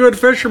lot of good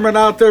fishermen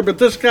out there, but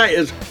this guy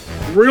is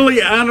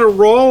really on a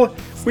roll.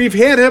 We've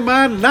had him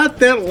on not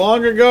that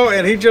long ago,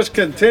 and he just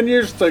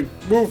continues to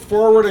move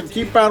forward and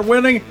keep on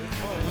winning.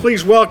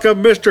 Please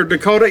welcome Mr.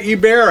 Dakota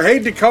Ebert. Hey,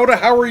 Dakota,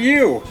 how are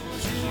you?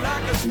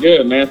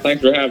 Good, man.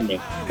 Thanks for having me.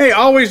 Hey,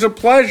 always a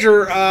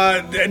pleasure.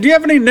 Do you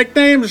have any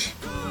nicknames?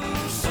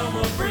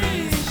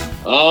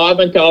 Oh, I've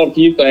been called a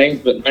few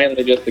things, but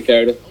mainly just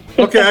Dakota.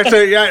 Okay, I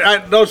say,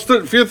 those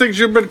few things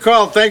you've been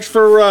called. Thanks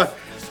for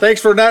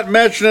not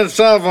mentioning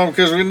some of them,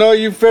 because we know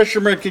you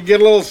fishermen can get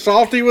a little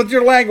salty with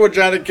your language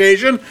on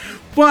occasion.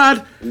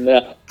 But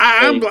no.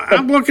 I'm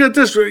looking at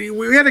this.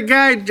 We had a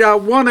guy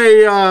won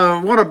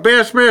a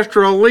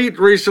Bassmaster Elite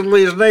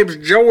recently. His name's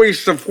Joey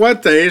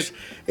Cifuentes,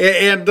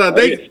 and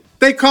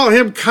they call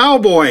him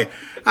Cowboy.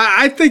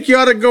 I think you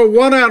ought to go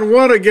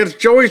one-on-one against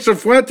Joey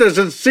Cifuentes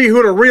and see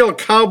who the real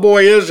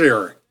cowboy is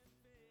here.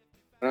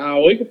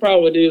 We could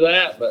probably do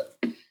that, but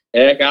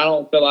heck, I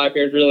don't feel like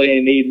there's really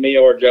any need me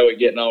or Joey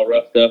getting all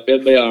roughed up.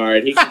 It'll be all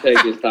right. He can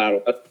take his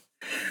title.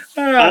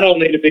 I don't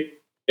need to be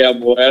a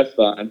cowboy. That's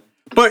fine.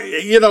 But,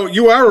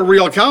 you are a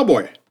real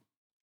cowboy.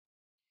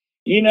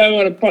 In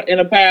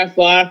a past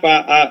life,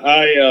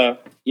 I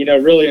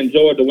really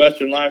enjoyed the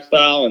Western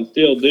lifestyle and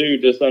still do.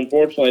 Just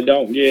unfortunately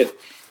don't get,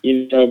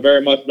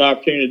 very much an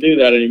opportunity to do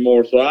that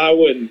anymore. So I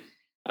wouldn't,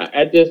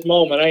 at this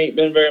moment, I ain't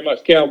been very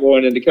much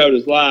cowboying in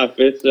Dakota's life.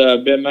 It's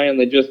been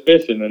mainly just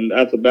fishing, and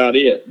that's about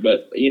it.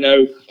 But,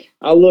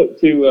 I look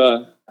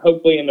to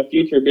hopefully in the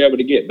future be able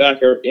to get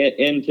back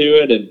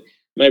into it and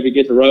maybe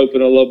get to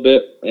roping a little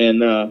bit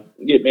and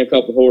get me a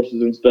couple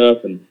horses and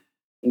stuff and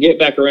get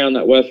back around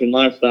that Western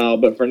lifestyle.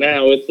 But for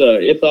now,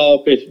 it's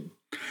all fishing.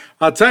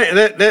 I'll tell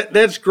you,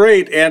 that's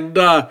great. And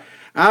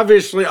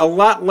obviously a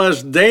lot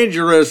less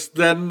dangerous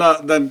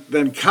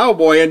than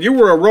cowboy. And you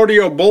were a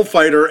rodeo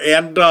bullfighter,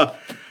 and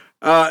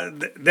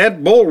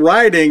that bull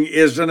riding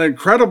is an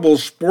incredible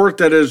sport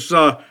that is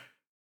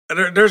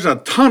there's a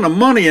ton of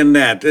money in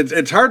that.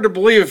 It's hard to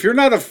believe if you're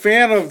not a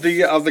fan of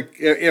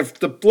if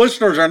the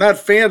listeners are not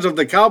fans of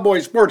the cowboy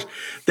sports,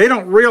 they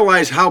don't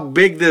realize how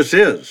big this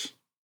is.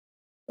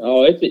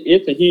 Oh,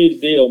 it's a huge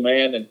deal,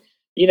 man, and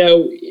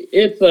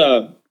it's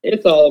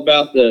all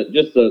about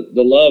the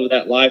love of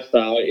that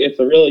lifestyle. It's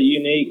a really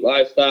unique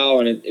lifestyle,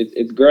 and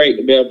it's great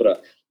to be able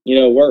to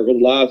work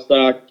with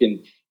livestock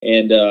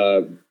and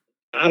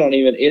I don't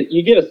even,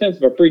 you get a sense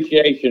of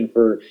appreciation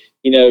for,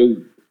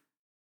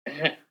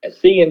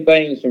 seeing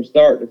things from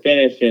start to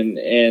finish and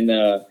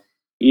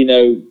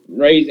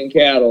raising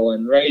cattle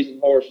and raising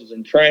horses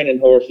and training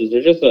horses.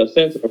 There's just a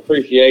sense of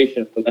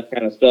appreciation for that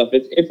kind of stuff.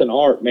 It's an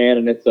art, man,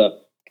 and it's a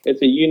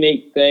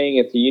unique thing.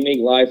 It's a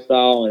unique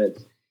lifestyle, and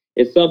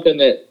it's something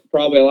that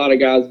probably a lot of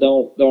guys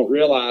don't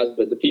realize,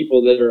 but the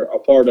people that are a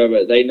part of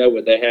it, they know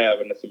what they have,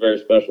 and it's a very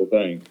special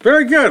thing.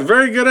 Very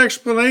good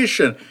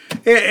explanation.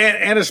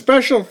 And a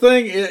special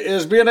thing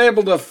is being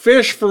able to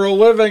fish for a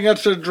living.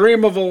 It's a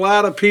dream of a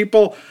lot of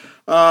people.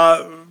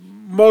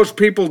 Most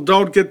people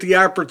don't get the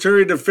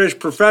opportunity to fish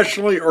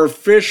professionally or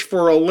fish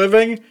for a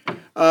living.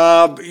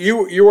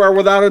 You are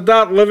without a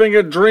doubt living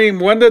a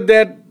dream. When did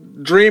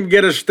that dream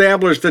get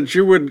established that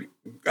you would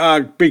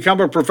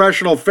become a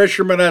professional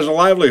fisherman as a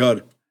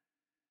livelihood?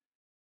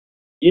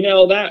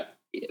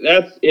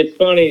 It's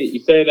funny that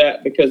you say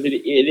that because it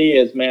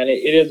is, man.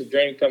 It is a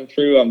dream come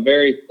true. I'm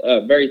very,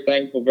 very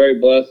thankful, very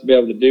blessed to be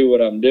able to do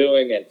what I'm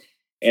doing,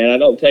 and I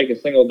don't take a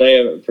single day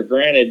of it for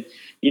granted.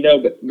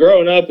 But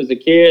growing up as a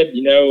kid,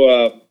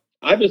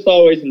 I just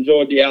always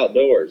enjoyed the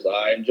outdoors.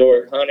 I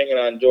enjoyed hunting and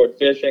I enjoyed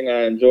fishing.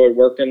 I enjoyed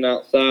working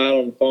outside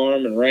on the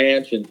farm and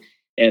ranch and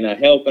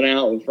helping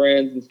out with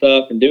friends and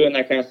stuff and doing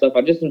that kind of stuff.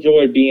 I just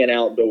enjoyed being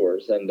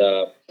outdoors, and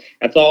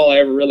that's all I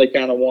ever really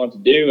kind of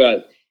wanted to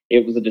do.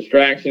 It was a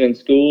distraction in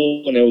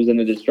school, and it was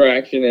a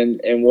distraction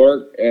in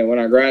work. And when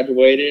I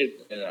graduated,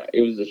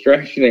 it was a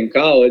distraction in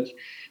college.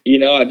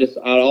 I'd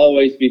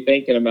always be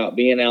thinking about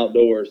being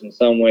outdoors in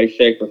some way,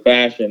 shape, or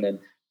fashion.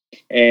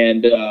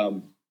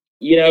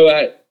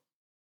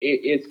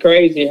 It's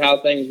crazy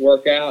how things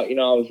work out. I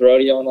was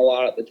rodeoing a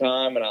lot at the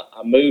time, and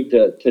I moved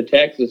to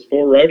Texas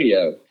for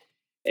rodeo.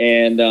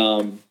 And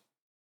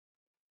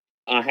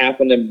I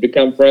happened to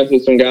become friends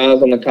with some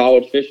guys on the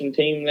college fishing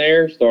team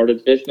there,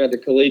 started fishing at the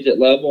collegiate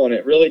level, and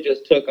it really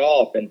just took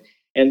off. And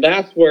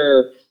that's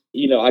where,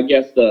 I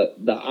guess the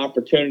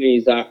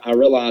opportunities I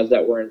realized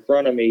that were in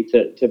front of me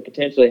to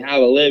potentially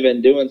have a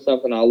living doing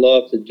something I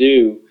love to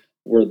do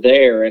were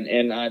there.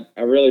 And I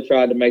really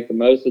tried to make the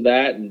most of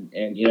that. And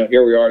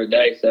here we are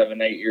today,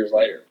 7-8 years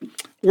later.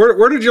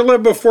 Where did you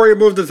live before you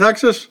moved to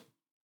Texas?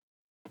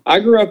 I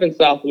grew up in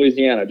South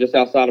Louisiana, just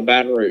outside of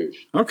Baton Rouge.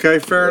 Okay,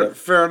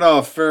 fair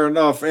enough.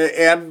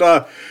 And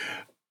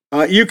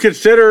you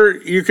consider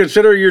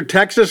your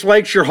Texas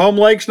lakes your home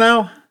lakes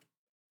now?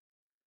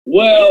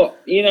 Well,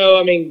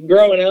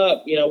 growing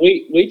up,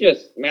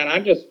 I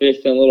just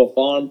fished in little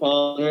farm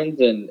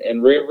ponds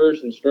and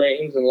rivers and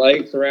streams and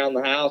lakes around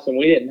the house, and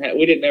we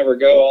didn't ever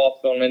go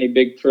off on any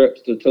big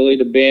trips to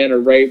Toledo Bend or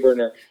Rayburn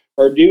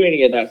or do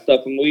any of that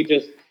stuff. And we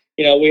just,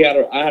 I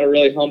had a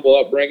really humble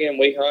upbringing.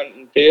 We hunted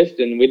and fished,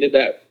 and we did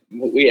that.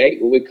 We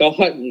ate what we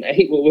caught and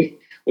ate what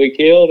we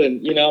killed,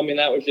 and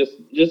that was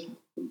just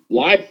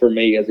life for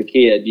me as a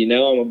kid.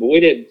 But we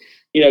didn't,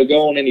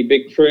 go on any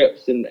big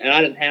trips, and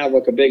I didn't have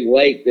like a big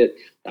lake that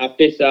I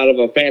fished out of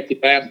a fancy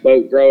bass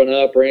boat growing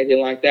up or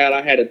anything like that.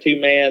 I had a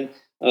 2-man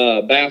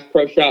Bass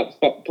Pro Shops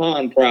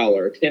pond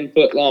prowler, 10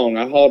 foot long.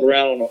 I hauled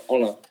around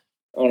on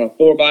a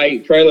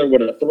 4x8 trailer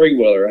with a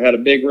 3-wheeler. I had a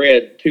big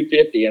red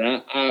 250,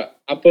 and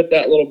I put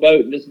that little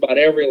boat in just about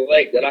every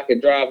lake that I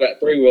could drive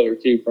that 3-wheeler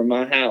to from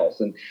my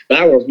house, and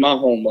that was my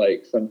home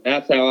lakes. And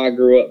that's how I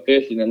grew up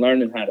fishing and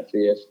learning how to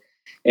fish.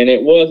 And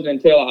it wasn't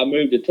until I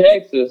moved to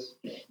Texas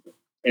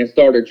and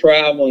started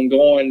traveling,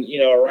 going,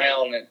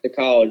 around at the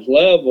college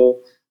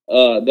level,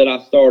 that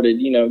I started,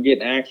 getting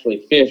to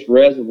actually fish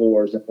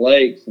reservoirs and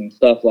lakes and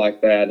stuff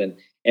like that. And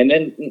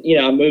then,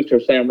 I moved to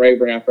Sam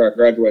Rayburn after I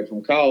graduated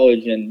from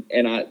college, and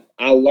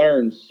I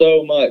learned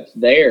so much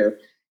there.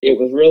 It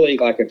was really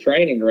like a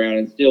training ground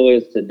and still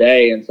is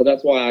today. And so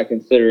that's why I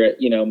consider it,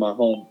 my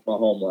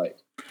home lake.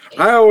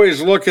 I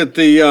always look at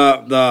the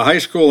high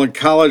school and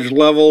college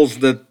levels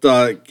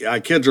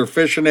that kids are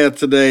fishing at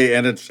today,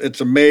 and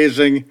it's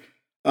amazing.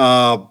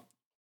 The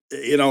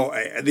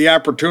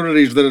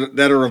opportunities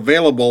that are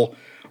available.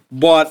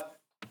 But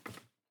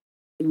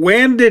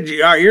when did you?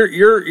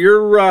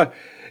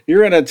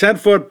 You're in a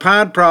 10-foot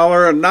pond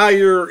prowler, and now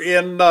you're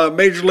in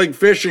Major League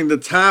Fishing, the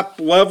top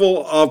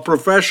level of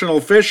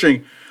professional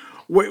fishing.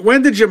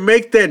 When did you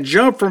make that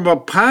jump from a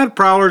pond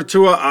prowler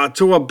to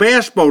a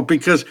bass boat?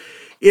 Because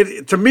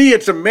to me,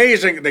 it's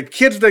amazing. The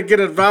kids that get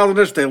involved in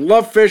this, they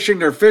love fishing.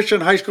 They're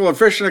fishing in high school and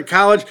fishing in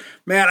college.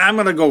 Man, I'm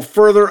going to go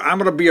further. I'm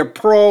going to be a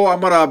pro.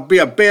 I'm going to be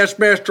a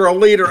Bassmaster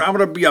Elite. I'm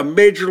going to be a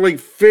Major League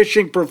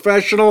Fishing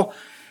professional.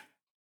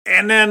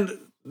 And then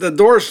the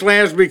door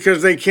slams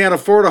because they can't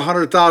afford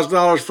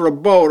 $100,000 for a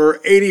boat or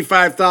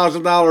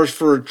 $85,000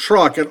 for a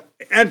truck and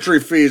entry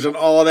fees and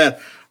all of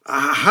that.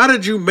 How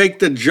did you make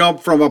the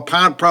jump from a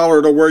pond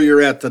prowler to where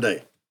you're at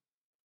today?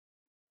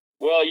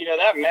 Well,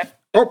 that meant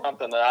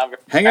something that I've...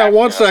 Hang on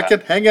 1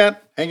 second. Hang on.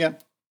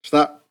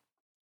 Stop.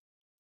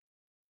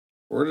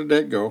 Where did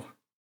that go?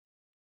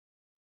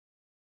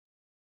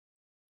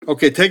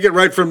 Okay, take it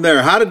right from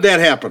there. How did that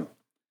happen?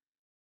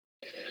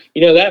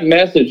 That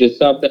message is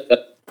something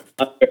that...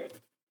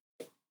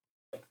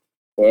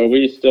 Are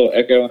we still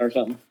echoing or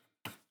something?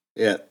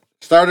 Yeah.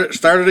 Start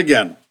it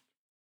again.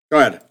 Go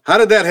ahead. How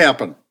did that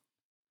happen?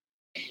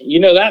 You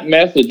know, that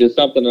message is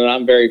something that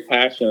I'm very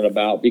passionate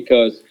about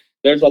because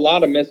there's a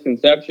lot of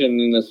misconception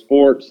in the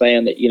sport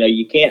saying that, you know,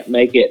 you can't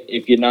make it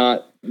if you're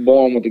not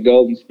born with a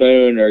golden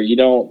spoon, or you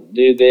don't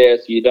do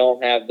this, you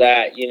don't have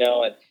that, you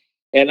know,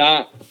 and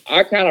I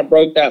kind of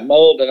broke that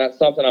mold, and that's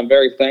something I'm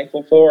very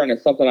thankful for, and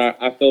it's something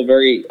I feel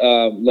very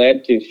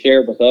led to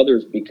share with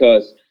others,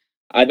 because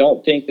I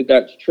don't think that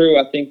that's true.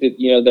 I think that,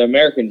 you know, the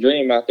American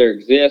dream out there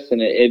exists,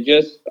 and it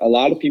just, a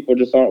lot of people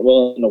just aren't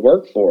willing to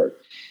work for it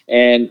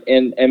and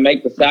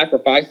make the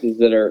sacrifices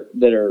that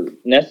are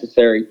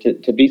necessary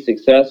to be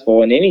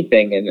successful in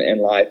anything in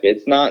life.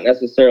 It's not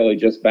necessarily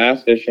just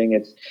bass fishing.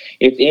 It's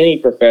any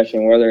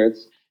profession, whether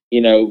it's,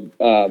 you know,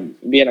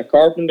 being a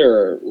carpenter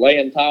or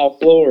laying tile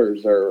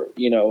floors, or,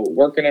 you know,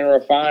 working in a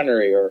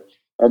refinery, or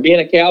being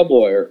a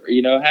cowboy, or,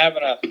 you know,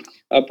 having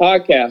a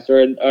podcast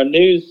or a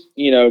news,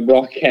 you know,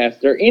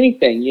 broadcast, or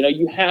anything. You know,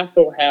 you have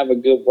to have a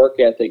good work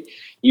ethic.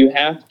 You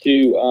have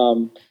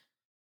to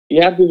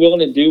be willing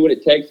to do what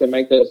it takes to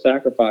make those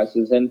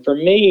sacrifices. And for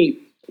me,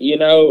 you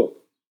know,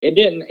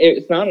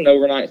 it's not an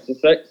overnight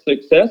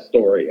success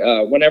story.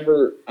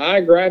 Whenever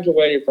I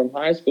graduated from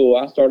high school,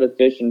 I started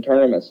fishing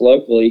tournaments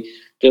locally,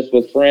 just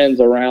with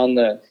friends around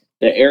the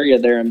area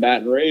there in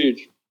Baton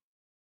Rouge.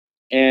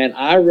 And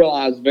I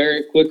realized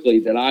very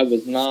quickly that I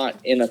was not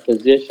in a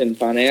position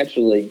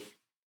financially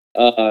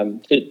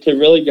to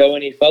really go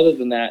any further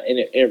than that. And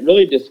it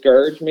really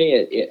discouraged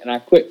me. And I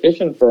quit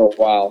fishing for a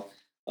while,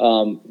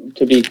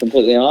 to be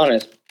completely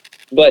honest.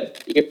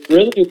 But it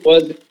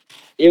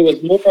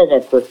was more of a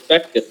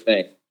perspective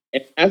thing.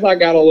 And as I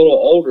got a little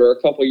older,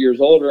 a couple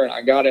years older, and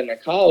I got into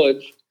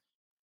college,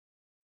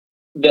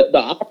 the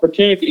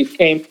opportunities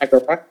came back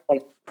around.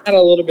 I had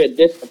a little bit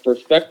different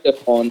perspective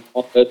on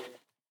it,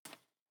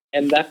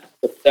 and that's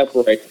the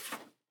separation.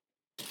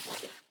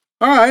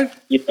 All right.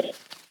 You know,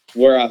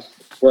 where I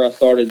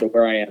started to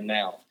where I am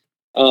now.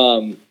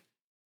 You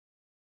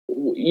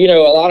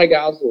know, a lot of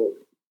guys will.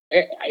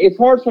 It's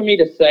hard for me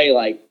to say,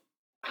 like,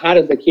 how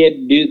does a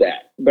kid do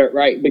that? But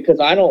right, because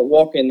I don't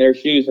walk in their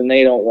shoes and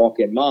they don't walk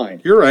in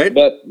mine. You're right.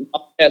 But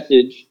my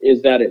message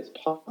is that it's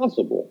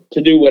possible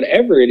to do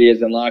whatever it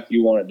is in life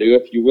you want to do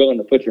if you're willing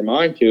to put your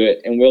mind to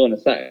it and willing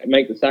to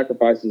make the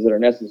sacrifices that are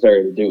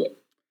necessary to do it.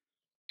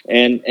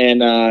 And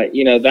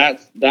you know,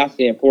 that's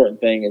the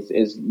important thing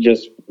is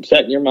just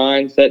setting your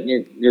mind, setting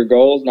your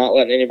goals, not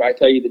letting anybody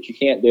tell you that you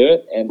can't do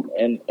it,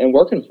 and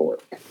working for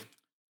it.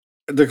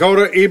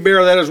 Dakota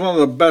Eber, that is one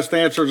of the best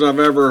answers I've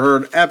ever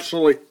heard.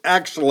 Absolutely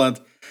excellent.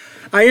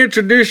 I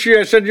introduced you.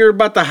 I said you're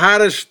about the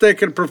hottest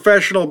stick in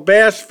professional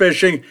bass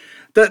fishing.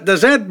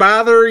 Does that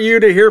bother you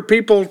to hear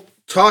people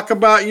talk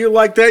about you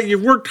like that?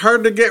 You've worked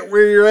hard to get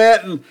where you're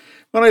at, and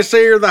when I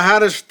say you're the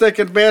hottest stick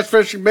in bass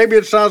fishing, maybe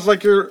it sounds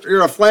like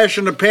you're a flash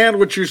in the pan,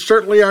 which you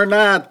certainly are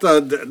not.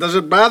 Does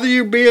it bother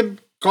you being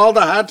called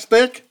a hot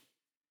stick?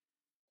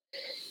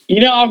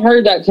 You know, I've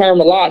heard that term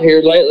a lot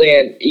here lately,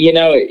 and, you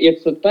know,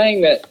 it's a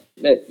thing that,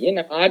 you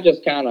know, I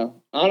just kind of,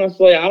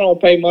 honestly, I don't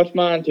pay much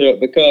mind to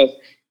it, because,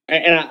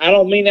 and I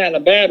don't mean that in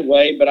a bad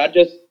way, but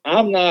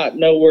I'm not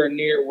nowhere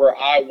near where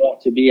I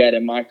want to be at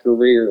in my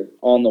career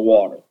on the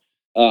water.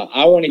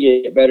 I want to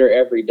get better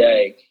every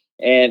day.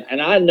 And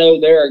I know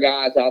there are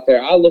guys out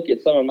there. I look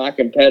at some of my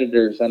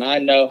competitors, and I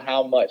know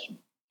how much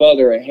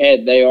further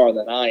ahead they are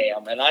than I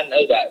am. And I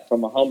know that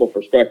from a humble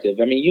perspective.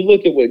 I mean, you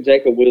look at what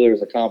Jacob Wheeler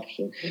is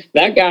accomplishing.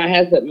 That guy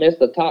hasn't missed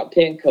a top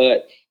 10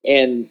 cut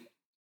in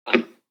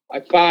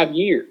like 5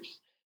 years.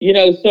 You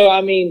know, so,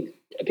 I mean,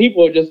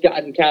 people have just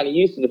gotten kind of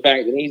used to the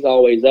fact that he's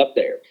always up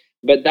there.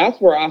 But that's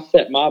where I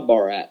set my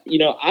bar at. You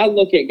know, I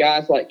look at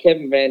guys like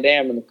Kevin Van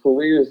Dam and the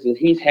careers that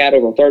he's had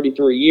over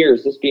 33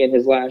 years, this being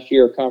his last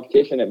year of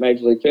competition at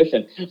Major League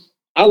Fishing.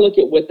 I look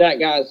at what that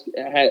guy's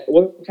had,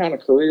 what kind of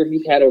career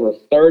he's had over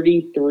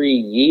 33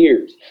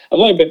 years. I've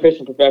only been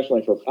fishing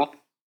professionally for 5,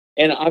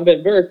 and I've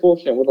been very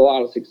fortunate with a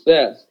lot of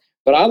success.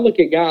 But I look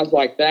at guys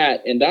like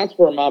that, and that's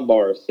where my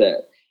bar is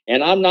set.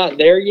 And I'm not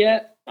there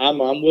yet. I'm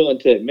willing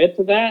to admit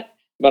to that.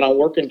 But I'm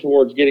working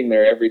towards getting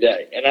there every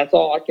day. And that's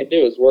all I can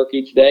do is work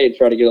each day and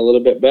try to get a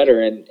little bit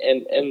better. And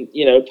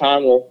you know,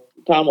 time will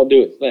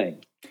do its thing.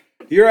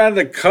 You're on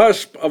the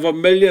cusp of $1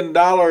 million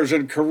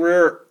in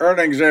career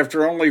earnings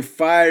after only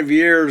 5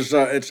 years.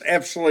 It's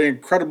absolutely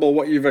incredible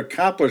what you've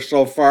accomplished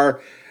so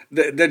far.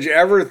 Did you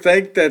ever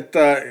think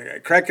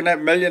that cracking that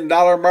 $1 million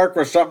mark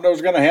was something that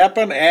was going to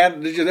happen?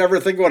 And did you ever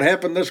think it would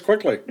happen this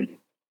quickly?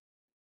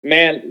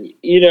 Man,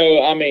 you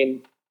know, I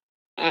mean,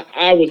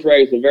 I was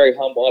raised a very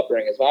humble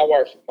upbringing. So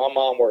my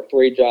mom worked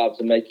 3 jobs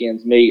to make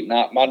ends meet.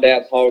 And my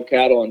dad's hauled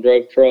cattle and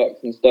drove trucks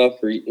and stuff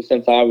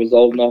since I was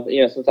old enough,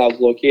 you know, since I was a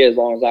little kid, as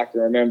long as I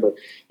can remember.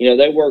 You know,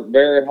 they work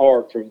very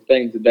hard for the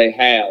things that they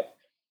have.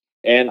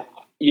 And,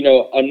 you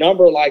know, a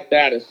number like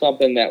that is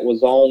something that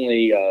was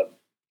only, I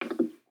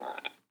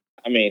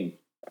mean,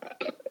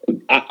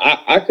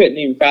 I couldn't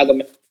even fathom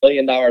 $1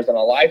 million in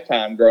a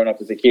lifetime growing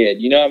up as a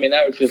kid. You know, I mean,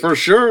 that was just. For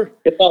sure.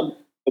 It's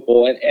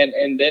cool.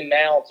 And then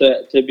now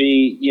to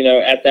be,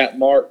 at that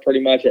mark pretty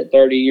much at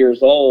 30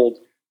 years old,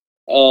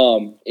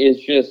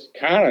 is just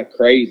kind of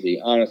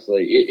crazy,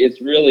 honestly. It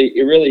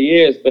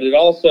really is, but it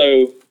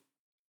also,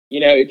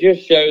 it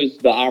just shows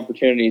the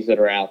opportunities that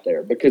are out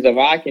there, because if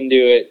I can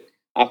do it,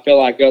 I feel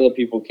like other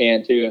people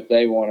can too, if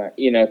they want to,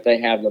 if they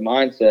have the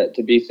mindset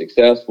to be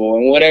successful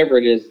in whatever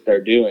it is that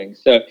they're doing.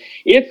 So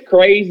it's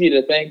crazy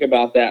to think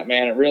about that,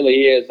 man. It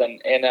really is.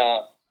 And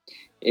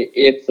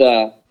it's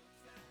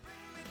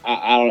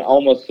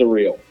almost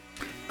surreal.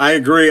 I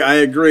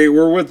agree.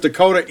 We're with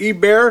Dakota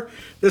Ebert.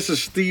 This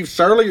is Steve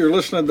Sarley. You're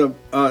listening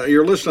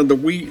to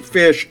We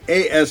Fish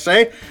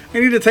ASA. I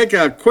need to take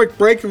a quick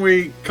break, and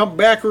we come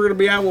back. We're going to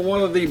be on with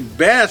one of the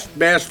best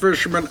bass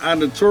fishermen on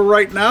the tour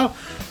right now.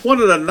 One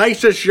of the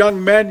nicest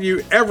young men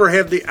you ever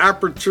had the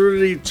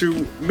opportunity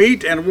to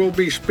meet, and we'll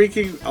be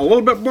speaking a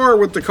little bit more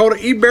with Dakota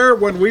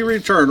Ebert when we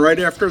return right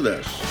after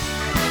this.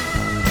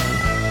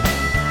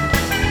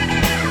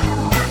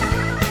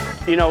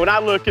 When I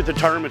look at the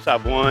tournaments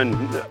I've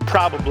won,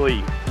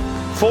 probably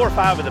 4 or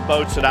 5 of the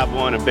boats that I've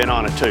won have been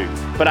on a tube.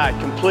 But I'd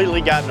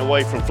completely gotten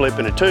away from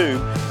flipping a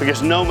tube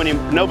because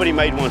nobody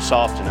made one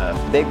soft enough.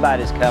 Big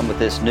Bite has come with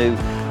this new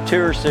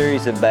tour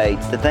series of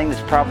baits. The thing that's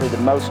probably the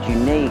most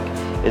unique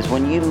is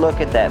when you look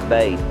at that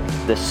bait,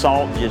 the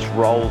salt just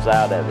rolls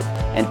out of it.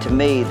 And to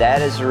me,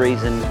 that is the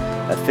reason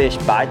a fish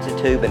bites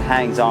a tube and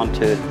hangs on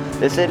to it.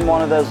 This isn't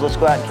one of those let's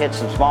go out and catch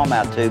some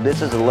smallmouth tube.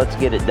 This is a let's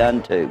get it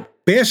done tube.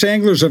 Bass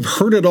anglers have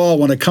heard it all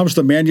when it comes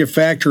to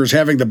manufacturers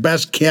having the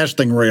best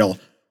casting reel.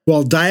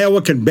 Well,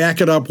 Daiwa can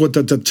back it up with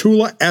the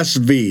Tatula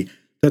SV.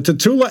 The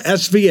Tatula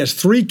SV has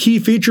 3 key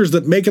features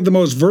that make it the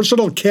most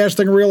versatile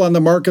casting reel on the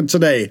market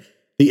today.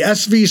 The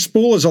SV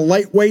spool is a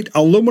lightweight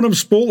aluminum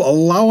spool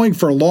allowing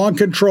for long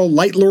control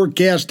light lure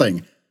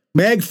casting.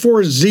 Mag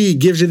 4Z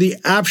gives you the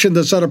option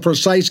to set a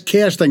precise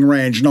casting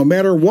range no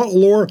matter what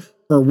lure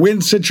or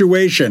wind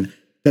situation.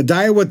 The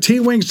Daiwa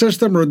T-Wing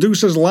system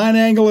reduces line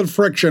angle and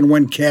friction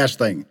when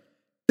casting.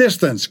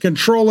 Distance,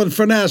 control, and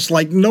finesse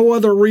like no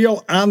other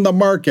reel on the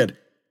market.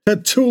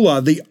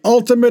 Tatula, the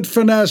ultimate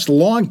finesse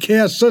long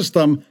cast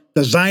system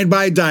designed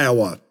by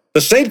Daiwa.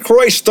 The St.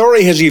 Croix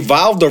story has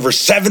evolved over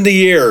 70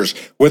 years.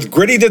 With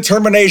gritty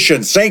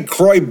determination, St.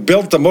 Croix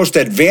built the most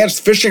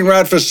advanced fishing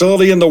rod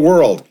facility in the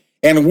world,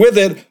 and with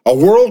it, a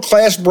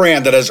world-class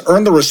brand that has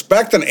earned the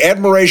respect and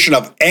admiration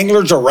of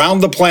anglers around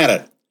the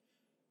planet.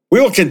 We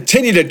will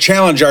continue to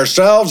challenge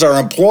ourselves, our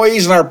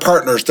employees, and our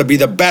partners to be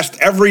the best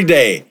every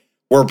day.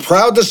 We're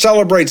proud to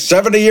celebrate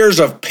 70 years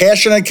of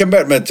passion and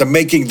commitment to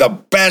making the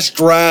best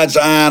rods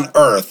on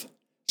earth.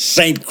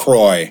 St.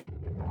 Croix.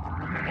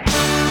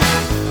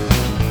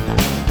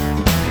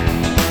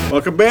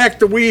 Welcome back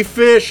to We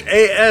Fish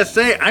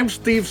ASA. I'm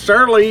Steve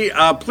Sarley.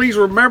 Please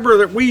remember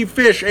that We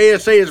Fish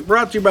ASA is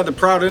brought to you by the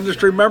proud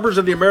industry members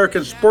of the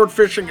American Sport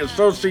Fishing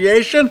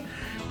Association.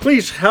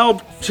 Please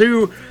help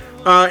to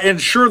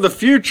ensure the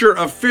future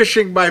of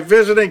fishing by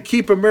visiting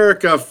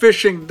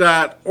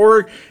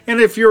keepamericafishing.org.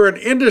 And if you're an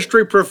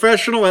industry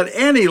professional at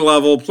any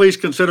level, please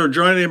consider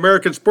joining the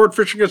American Sport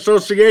Fishing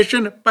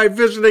Association by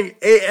visiting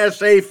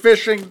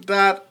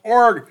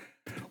asafishing.org.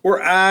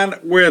 We're on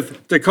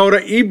with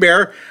Dakota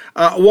Ebert.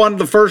 Won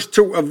the first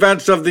 2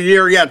 events of the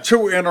year.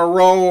 2 in a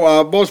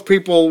row. Most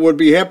people would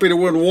be happy to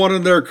win 1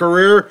 in their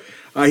career.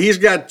 He's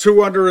got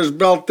 2 under his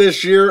belt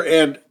this year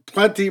and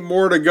plenty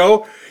more to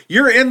go.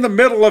 You're in the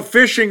middle of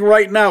fishing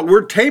right now.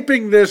 We're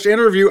taping this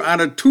interview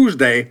on a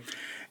Tuesday,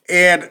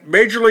 and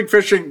Major League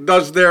Fishing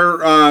does their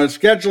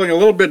scheduling a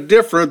little bit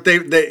different.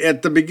 They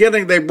at the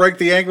beginning, they break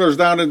the anglers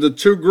down into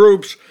 2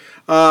 groups.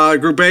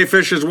 Group A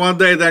fishes one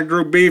day, then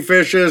Group B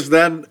fishes,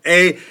 then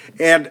A.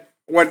 And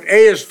when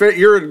A is fit,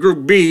 you're in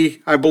Group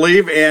B, I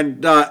believe,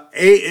 and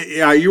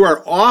you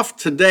are off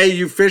today.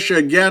 You fish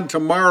again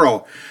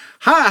tomorrow.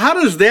 How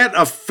does that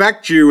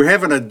affect you,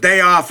 having a day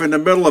off in the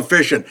middle of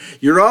fishing?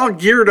 You're all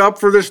geared up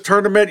for this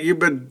tournament. You've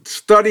been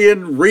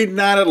studying, reading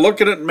on it,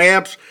 looking at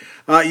maps.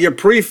 You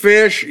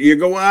pre-fish. You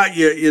go out.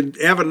 You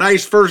have a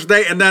nice first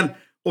day, and then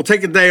we'll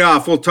take a day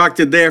off. We'll talk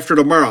to you the day after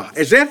tomorrow.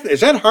 Is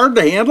that hard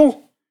to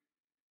handle?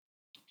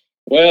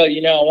 Well,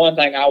 one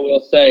thing I will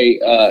say,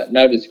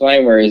 no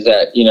disclaimer, is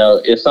that,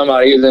 if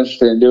somebody is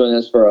interested in doing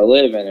this for a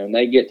living and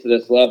they get to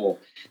this level,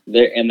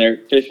 they're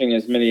fishing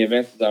as many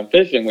events as I'm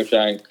fishing, which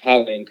I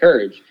highly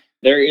encourage,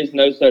 there is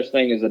no such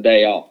thing as a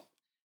day off.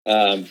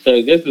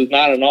 So this is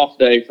not an off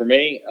day for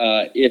me.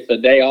 It's a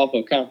day off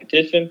of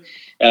competition,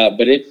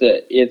 but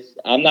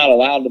I'm not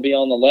allowed to be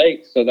on the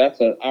lake, so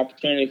that's an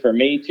opportunity for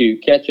me to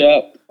catch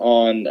up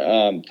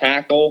on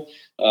tackle,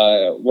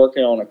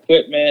 working on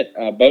equipment,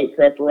 boat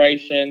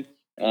preparation,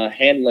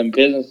 handling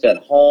business at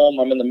home.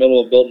 I'm in the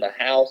middle of building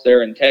a house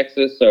there in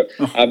Texas, so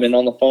I've been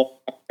on the phone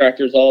with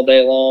contractors all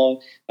day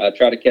long,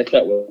 try to catch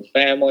up with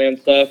family and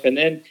stuff. And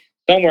then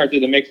somewhere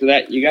through the mix of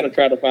that, you got to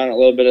try to find a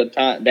little bit of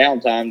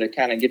downtime to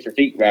kind of get your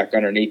feet back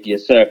underneath you.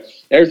 So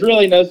there's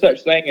really no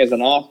such thing as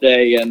an off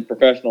day in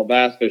professional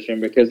bass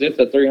fishing, because it's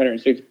a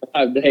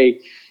 365-day,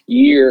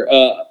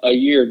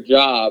 year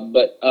job,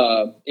 but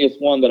it's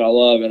one that I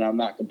love, and I'm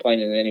not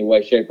complaining in any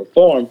way, shape, or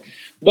form.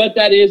 But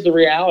that is the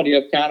reality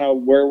of kind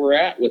of where we're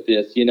at with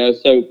this, you know.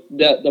 So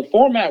the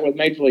format with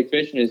Major League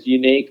Fishing is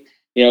unique.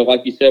 You know,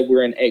 like you said,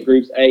 we're in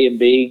groups A and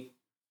B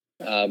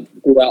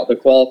throughout the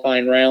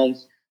qualifying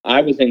rounds.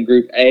 I was in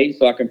Group A,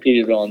 so I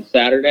competed on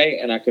Saturday,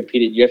 and I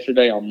competed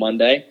yesterday on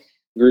Monday.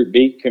 Group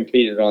B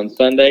competed on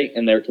Sunday,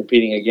 and they're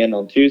competing again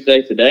on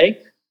Tuesday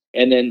today.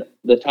 And then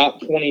the top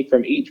 20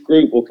 from each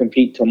group will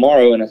compete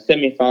tomorrow in a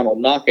semifinal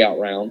knockout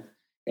round,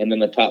 and then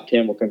the top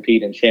 10 will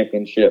compete in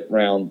championship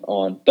round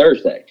on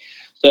Thursday.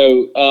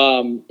 So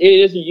it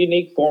is a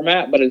unique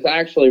format, but it's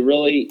actually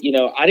really, you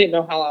know, I didn't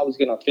know how I was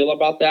going to feel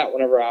about that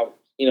whenever I,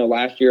 you know,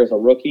 last year as a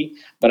rookie,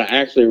 but I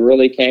actually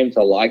really came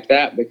to like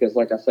that because,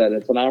 like I said,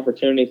 it's an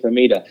opportunity for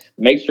me to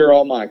make sure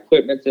all my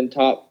equipment's in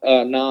top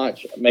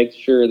notch, make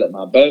sure that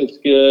my boat's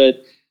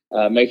good,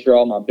 make sure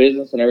all my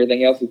business and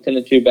everything else is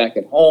tended to back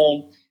at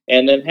home.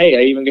 And then, hey,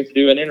 I even get to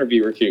do an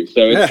interview or two.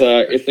 So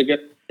it's a good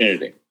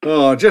opportunity.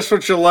 Oh, just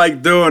what you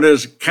like doing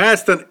is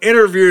constant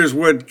interviews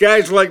with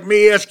guys like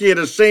me asking you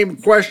the same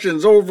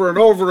questions over and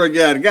over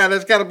again. God,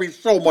 that's got to be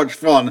so much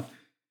fun.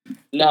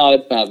 No,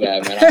 it's not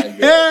bad, man. I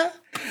enjoy it.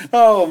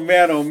 Oh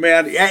man!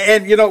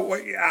 And you know,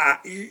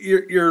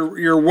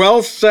 you're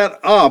well set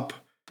up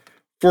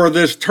for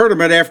this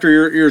tournament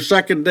after your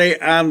second day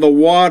on the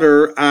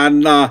water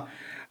on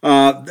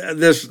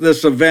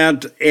this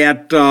event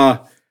at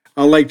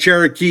Lake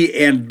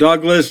Cherokee and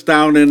Douglas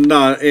down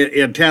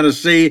in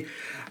Tennessee,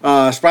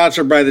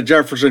 sponsored by the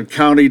Jefferson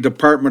County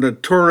Department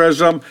of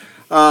Tourism.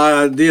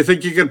 Do you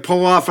think you could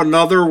pull off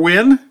another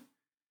win?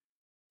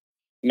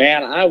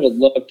 Man, I would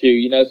love to.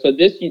 You know, so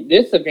this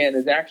event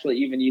is actually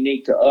even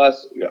unique to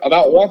us.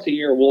 About once a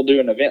year, we'll do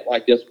an event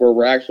like this where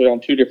we're actually on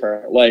two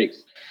different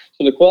lakes.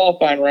 So the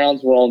qualifying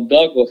rounds were on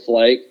Douglas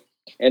Lake,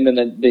 and then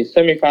the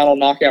semifinal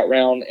knockout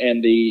round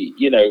and the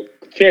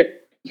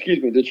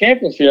the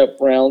championship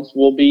rounds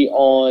will be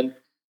on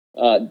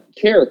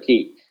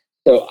Cherokee.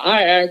 So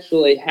I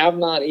actually have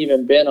not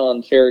even been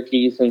on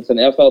Cherokee since an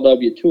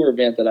FLW tour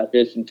event that I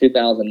fished in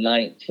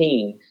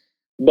 2019.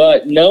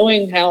 But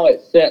knowing how it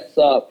sets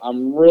up,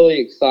 I'm really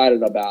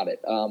excited about it.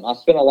 I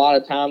spent a lot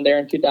of time there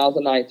in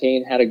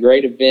 2019, had a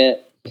great event,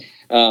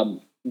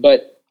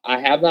 but I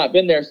have not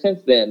been there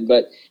since then.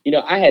 But, you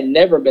know, I had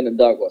never been to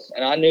Douglas,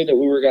 and I knew that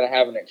we were going to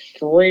have an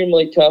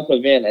extremely tough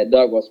event at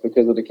Douglas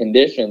because of the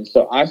conditions.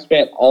 So I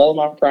spent all of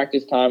my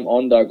practice time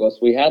on Douglas.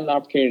 We had an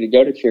opportunity to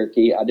go to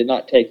Cherokee. I did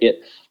not take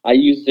it. I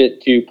used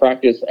it to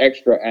practice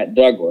extra at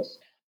Douglas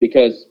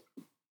because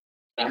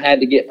I had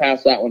to get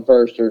past that one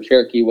first, or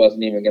Cherokee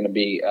wasn't even going to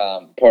be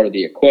part of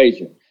the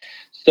equation.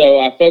 So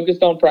I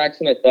focused on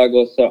practicing at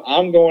Douglas. So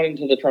I'm going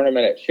into the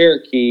tournament at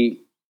Cherokee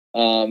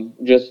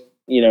just,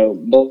 you know,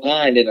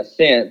 blind in a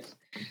sense.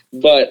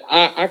 But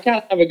I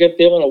kind of have a good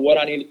feeling of what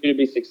I need to do to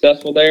be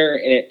successful there.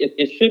 And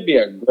it should be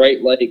a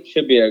great lake,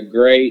 should be a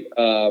great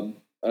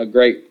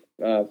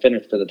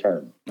finish to the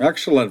term.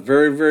 Excellent.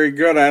 Very, very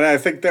good. And I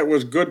think that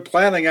was good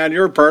planning on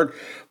your part.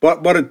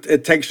 But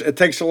it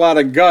takes a lot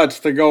of guts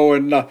to go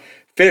and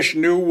fish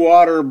new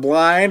water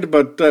blind,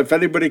 but if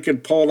anybody can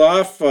pull it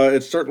off,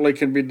 it certainly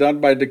can be done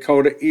by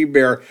Dakota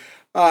Ebear.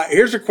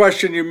 Here's a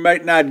question you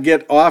might not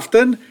get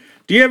often.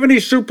 Do you have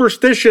any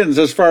superstitions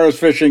as far as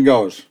fishing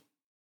goes?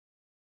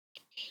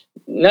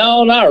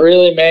 No, not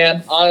really,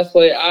 man.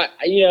 Honestly,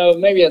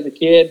 maybe as a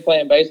kid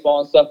playing baseball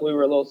and stuff, we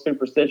were a little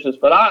superstitious,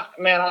 but I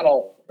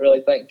don't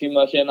really think too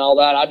much in all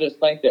that. I just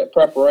think that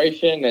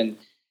preparation and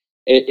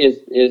it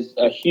is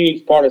a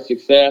huge part of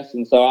success,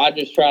 and so I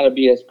just try to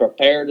be as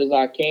prepared as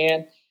I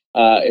can.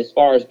 As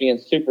far as being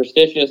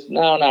superstitious,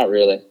 no, not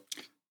really.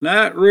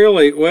 Not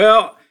really.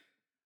 Well,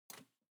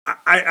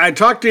 I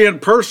talked to you in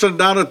person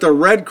down at the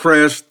Red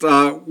Crest,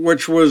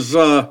 which was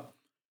a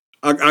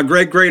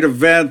great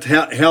event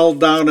held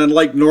down in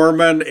Lake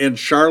Norman in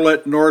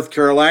Charlotte, North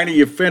Carolina.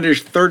 You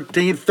finished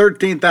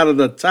 13th out of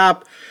the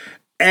top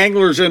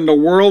anglers in the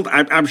world.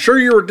 I'm sure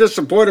you were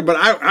disappointed, but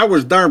I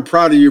was darn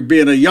proud of you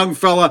being a young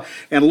fella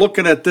and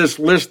looking at this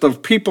list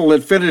of people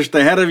that finished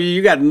ahead of you.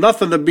 You got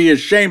nothing to be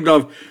ashamed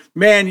of.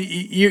 Man,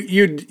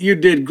 you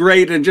did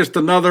great, and just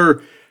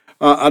another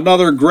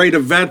great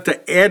event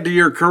to add to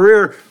your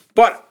career.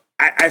 But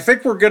I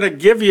think we're going to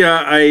give you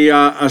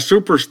a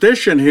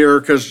superstition here,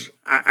 because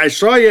I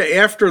saw you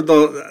after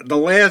the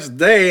last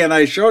day, and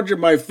I showed you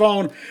my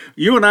phone.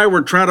 You and I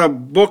were trying to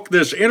book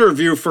this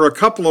interview for a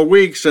couple of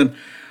weeks, and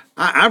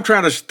I'm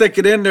trying to stick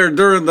it in there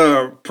during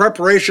the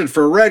preparation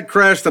for Red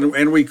Crest,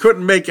 and we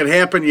couldn't make it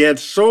happen. You had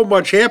so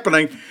much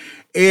happening,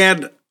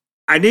 and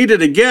I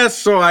needed a guest,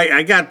 so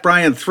I got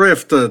Brian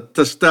Thrift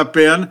to step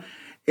in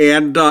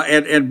and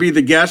be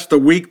the guest the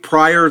week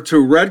prior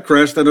to Red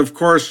Crest. And, of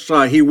course,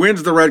 he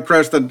wins the Red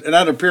Crest, and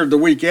that appeared the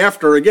week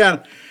after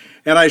again.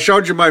 And I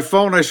showed you my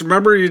phone. I said,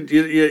 remember,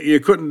 you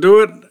couldn't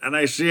do it? And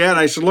I said, yeah. And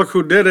I said, look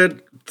who did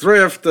it,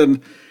 Thrift.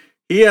 And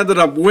he ended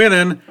up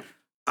winning.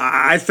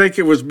 I think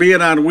it was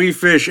being on We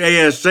Fish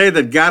ASA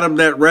that got him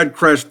that Red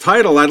Crest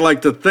title. I'd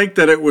like to think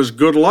that it was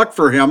good luck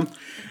for him.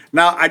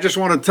 Now, I just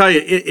want to tell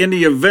you, in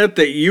the event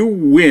that you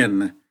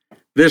win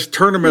this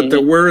tournament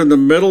that we're in the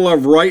middle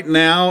of right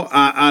now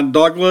on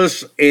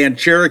Douglas and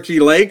Cherokee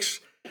Lakes,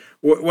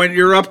 when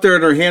you're up there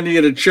and they're handing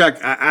you the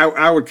check,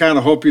 I would kind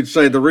of hope you'd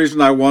say the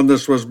reason I won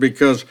this was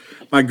because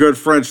my good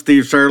friend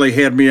Steve Sarley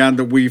had me on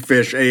the We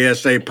Fish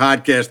ASA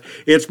podcast.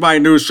 It's my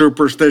new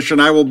superstition.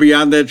 I will be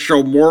on that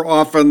show more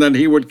often than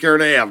he would care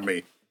to have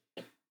me.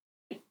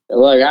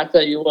 Look, I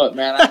tell you what,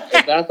 man,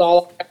 if that's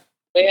all I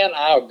can,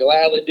 I'll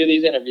gladly do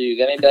these interviews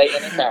any day,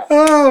 anytime.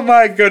 Oh,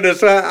 my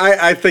goodness.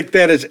 I think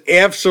that is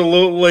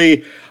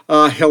absolutely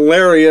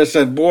hilarious.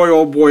 And boy,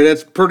 oh boy,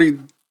 that's pretty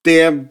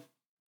damn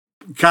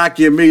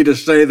cocky of me to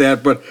say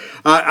that, but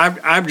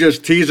I'm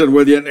just teasing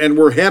with you, and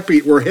we're happy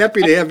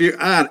to have you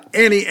on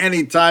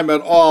any time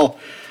at all.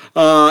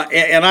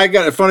 And I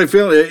got a funny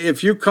feeling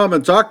if you come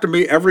and talk to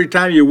me every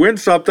time you win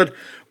something,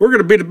 we're going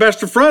to be the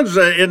best of friends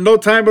in no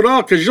time at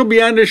all, because you'll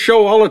be on this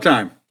show all the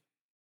time.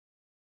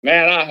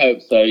 Man, I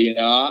hope so. You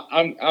know,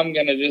 I'm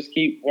going to just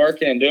keep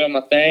working and doing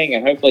my thing,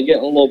 and hopefully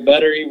getting a little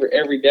better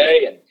every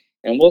day,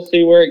 and we'll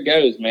see where it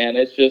goes, man.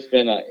 It's just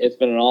been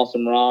an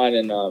awesome ride,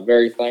 and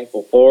very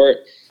thankful for it.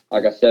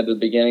 Like I said at the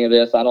beginning of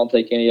this, I don't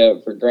take any of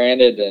it for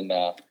granted, and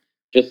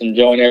just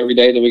enjoying every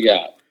day that we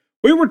got.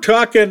 We were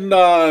talking,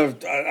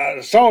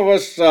 some of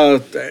us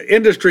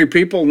industry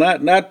people,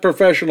 not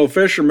professional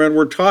fishermen,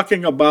 we're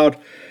talking about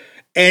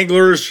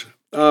anglers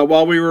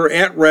while we were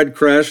at Red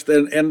Crest,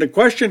 and the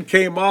question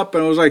came up,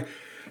 and it was like,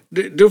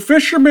 do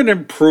fishermen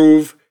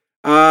improve?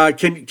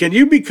 Can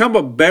you become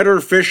a better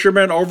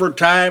fisherman over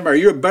time?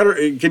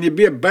 Can you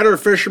be a better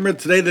fisherman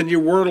today than you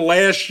were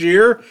last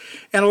year?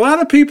 And a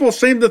lot of people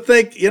seem to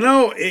think,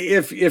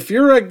 if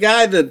you're a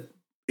guy that,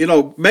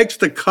 makes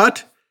the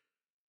cut,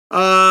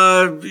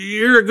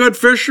 you're a good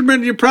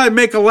fisherman. You probably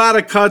make a lot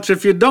of cuts.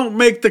 If you don't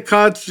make the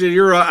cuts,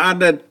 you're on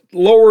that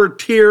lower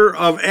tier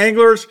of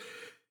anglers.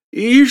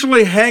 You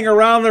usually hang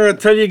around there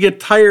until you get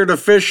tired of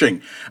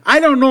fishing. I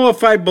don't know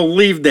if I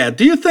believe that.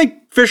 Do you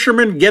think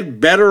fishermen get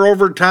better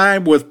over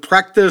time with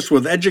practice,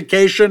 with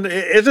education?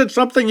 Is it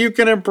something you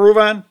can improve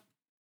on?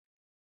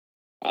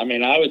 I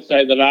mean, I would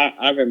say that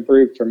I've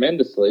improved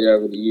tremendously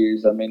over the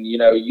years. I mean,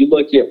 you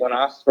look at when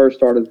I first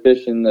started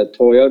fishing the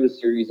Toyota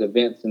Series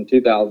events in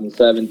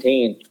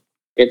 2017,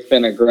 it's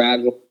been a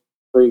gradual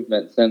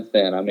improvement since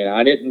then. I mean,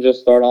 I didn't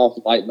just start off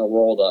lighting the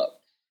world up.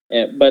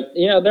 But,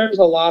 there's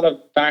a lot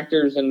of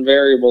factors and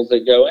variables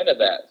that go into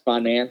that.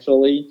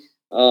 Financially,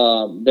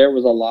 there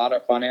was a lot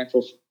of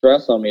financial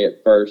stress on me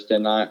at first,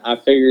 and I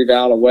figured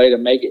out a way to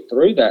make it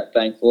through that,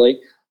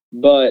 thankfully.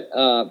 But,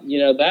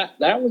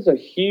 that was a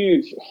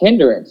huge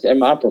hindrance in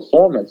my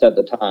performance at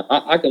the time.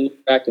 I can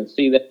look back and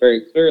see that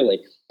very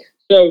clearly.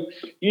 So,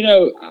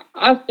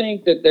 I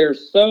think that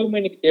there's so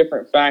many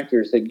different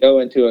factors that go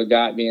into a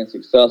guy being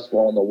successful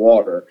on the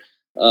water.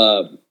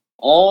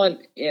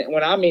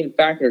 When I mean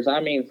factors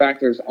on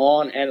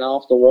and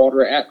off the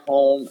water, at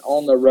home,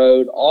 on the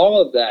road.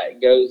 All of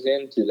that goes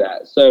into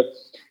that. So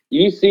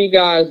you see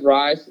guys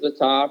rise to the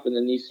top, and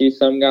then you see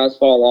some guys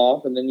fall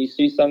off, and then you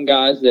see some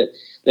guys that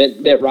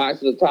rise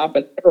to the top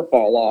and never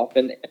fall off.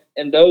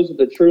 And those are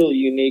the truly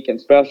unique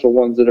and special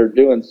ones that are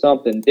doing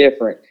something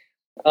different.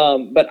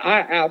 But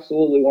I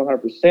absolutely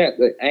 100%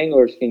 that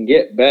anglers can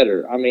get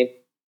better. I mean,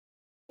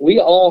 we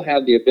all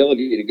have the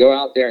ability to go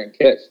out there and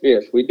catch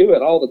fish. We do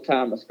it all the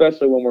time,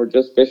 especially when we're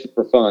just fishing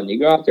for fun. You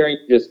go out there and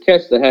you just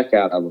catch the heck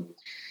out of them.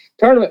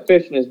 Tournament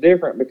fishing is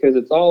different because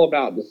it's all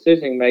about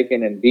decision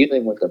making and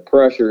dealing with the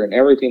pressure and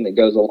everything that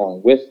goes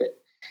along with it.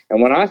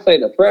 And when I say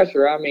the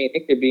pressure, I mean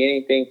it could be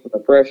anything from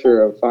the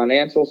pressure of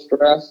financial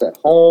stress at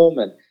home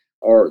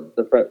or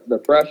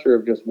the pressure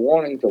of just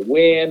wanting to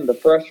win, the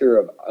pressure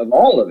of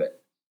all of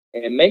it.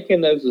 And making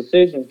those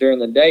decisions during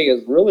the day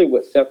is really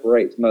what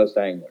separates most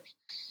anglers.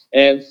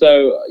 And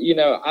so,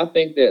 I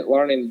think that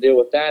learning to deal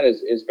with that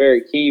is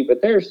very key,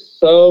 but there's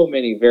so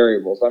many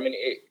variables. I mean,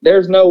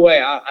 there's no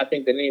way I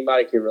think that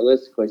anybody can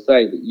realistically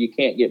say that you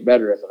can't get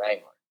better as an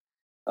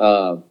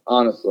angler.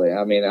 Honestly,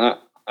 I mean, I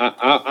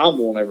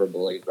won't ever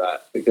believe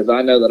that because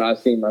I know that I've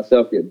seen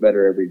myself get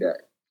better every day.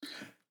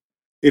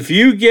 If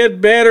you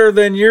get better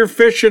than you're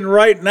fishing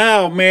right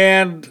now,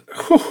 man,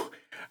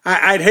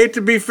 I'd hate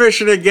to be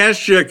fishing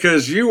against you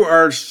because you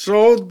are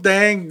so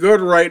dang good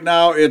right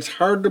now. It's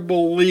hard to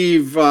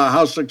believe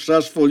how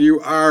successful you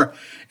are.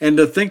 And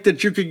to think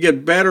that you could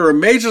get better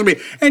amazes me.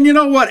 And you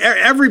know what?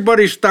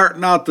 Everybody's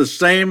starting out the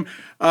same.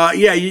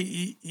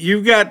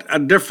 You got a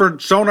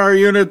different sonar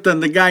unit than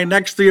the guy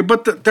next to you,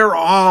 but they're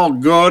all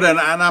good. And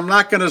I'm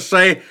not going to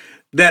say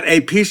that a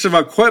piece of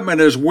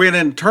equipment is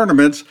winning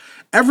tournaments.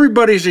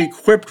 Everybody's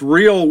equipped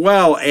real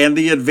well. And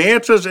the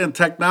advances in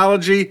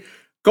technology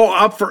go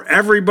up for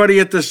everybody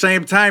at the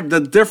same time.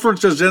 The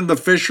difference is in the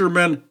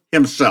fisherman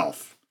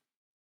himself.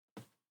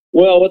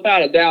 Well,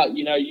 without a doubt,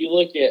 you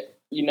look at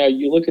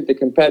the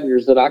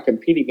competitors that I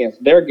compete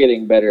against, they're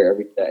getting better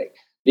every day.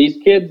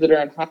 These kids that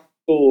are in high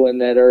school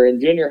and that are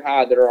in junior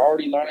high that are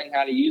already learning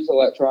how to use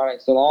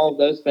electronics and all of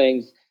those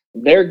things,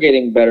 they're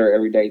getting better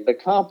every day. The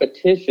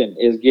competition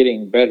is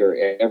getting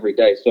better every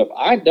day. So if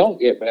I don't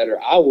get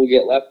better, I will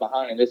get left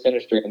behind in this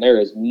industry, and there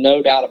is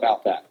no doubt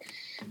about that.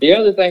 The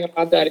other thing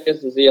about that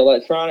is the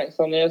electronics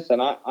on this,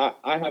 and I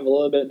have a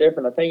little bit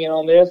different opinion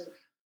on this,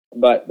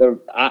 but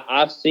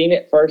I've seen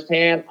it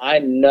firsthand. I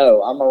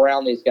know. I'm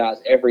around these guys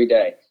every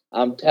day.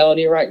 I'm telling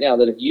you right now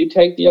that if you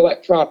take the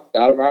electronics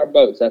out of our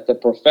boats at the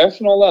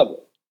professional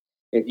level,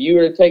 if you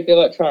were to take the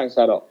electronics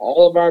out of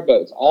all of our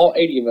boats, all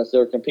 80 of us that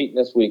are competing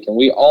this week, and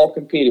we all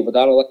competed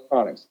without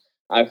electronics,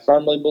 I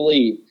firmly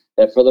believe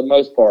that for the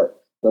most part,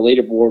 the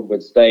leaderboard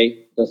would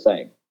stay the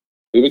same.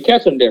 We would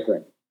catch them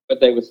different, but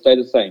they would stay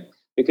the same.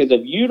 Because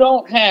if you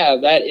don't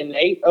have that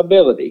innate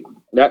ability,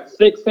 that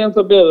sixth sense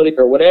ability,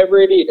 or whatever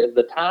it is,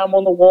 the time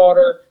on the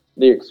water,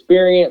 the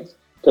experience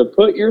to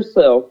put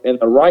yourself in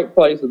the right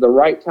place at the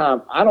right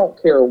time, I don't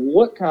care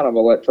what kind of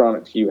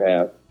electronics you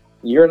have,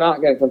 you're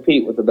not going to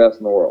compete with the best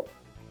in the world.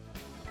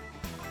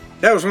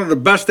 That was one of the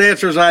best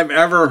answers I've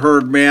ever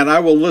heard, man. I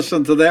will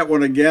listen to that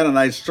one again, and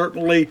I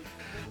certainly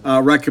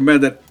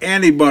recommend that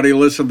anybody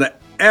listen to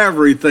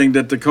everything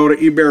that Dakota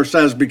Ebert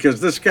says,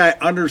 because this guy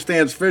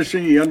understands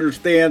fishing. He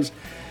understands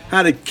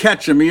how to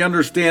catch them. He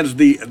understands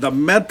the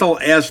mental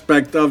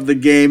aspect of the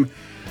game.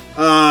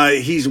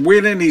 He's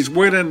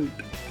winning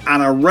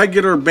on a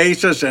regular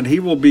basis, and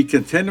he will be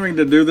continuing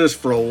to do this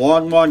for a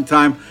long, long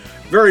time.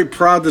 Very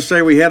proud to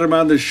say we had him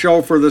on the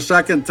show for the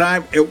second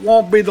time. It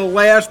won't be the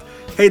last.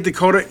 Hey,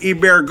 Dakota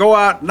Ebert, go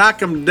out,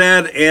 knock him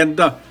dead, and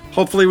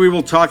hopefully we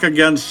will talk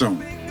again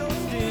soon.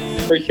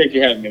 Appreciate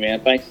you having me, man.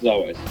 Thanks as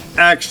always.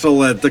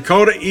 Excellent.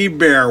 Dakota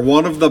Ebert,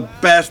 one of the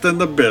best in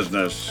the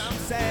business.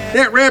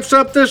 That wraps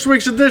up this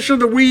week's edition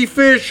of the We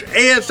Fish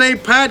ASA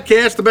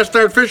podcast, the best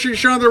darn fishing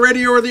show on the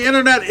radio or the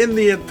internet in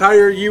the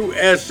entire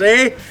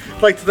USA.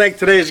 I'd like to thank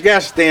today's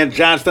guest, Dan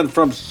Johnston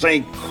from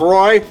St.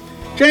 Croix,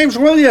 James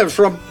Williams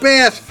from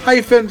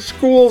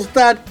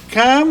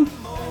bass-schools.com.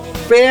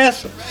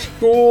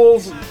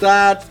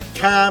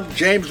 bassschools.com.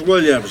 James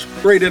Williams.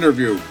 Great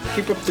interview.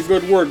 Keep up the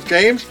good work,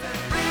 James.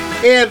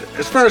 And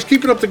as far as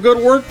keeping up the good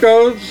work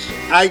goes,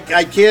 I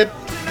can't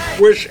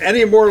wish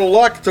any more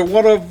luck to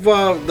one of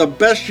the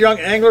best young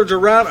anglers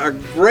around. A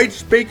great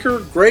speaker,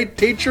 great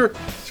teacher.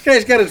 This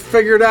guy's got it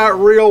figured out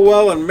real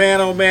well, and man,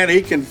 oh man,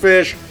 he can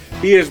fish.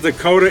 He is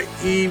Dakota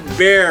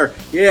Ebert.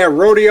 Yeah,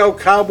 rodeo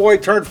cowboy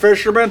turned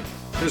fisherman.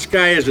 This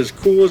guy is as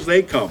cool as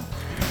they come.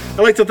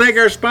 I'd like to thank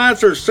our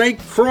sponsors, St.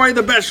 Croix,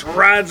 the best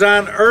rods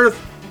on earth,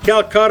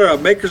 Calcutta,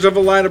 makers of a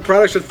line of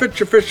products that fit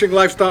your fishing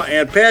lifestyle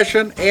and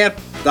passion, and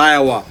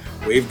Daiwa.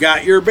 We've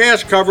got your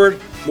bass covered.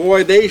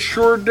 Boy, they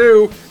sure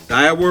do.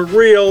 Daiwa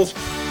Reels.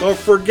 Don't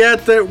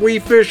forget that We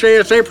Fish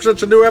ASA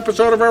presents a new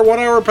episode of our 1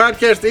 hour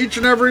podcast each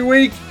and every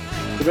week.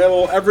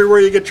 Available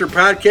everywhere you get your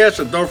podcasts,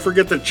 and don't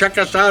forget to check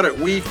us out at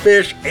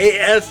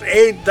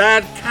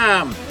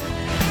WeFishASA.com.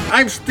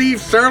 I'm Steve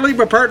Sarley.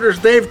 My partner's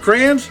Dave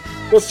Kranz.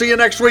 We'll see you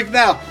next week.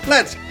 Now,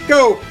 let's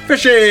go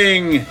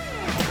fishing!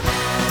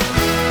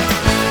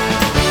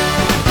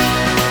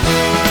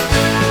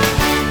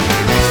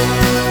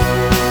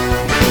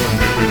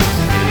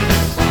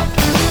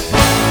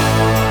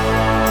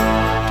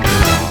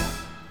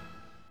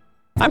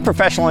 I'm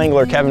professional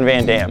angler Kevin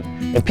Van Dam,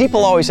 and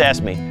people always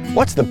ask me,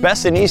 what's the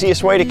best and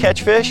easiest way to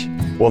catch fish?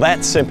 Well,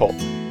 that's simple.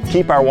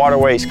 Keep our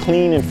waterways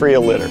clean and free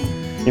of litter.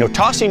 You know,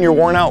 tossing your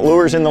worn out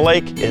lures in the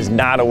lake is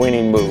not a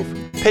winning move.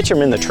 Pitch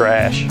them in the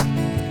trash.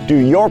 Do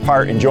your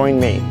part and join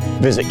me.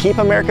 Visit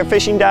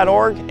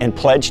keepamericafishing.org and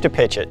pledge to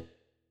pitch it.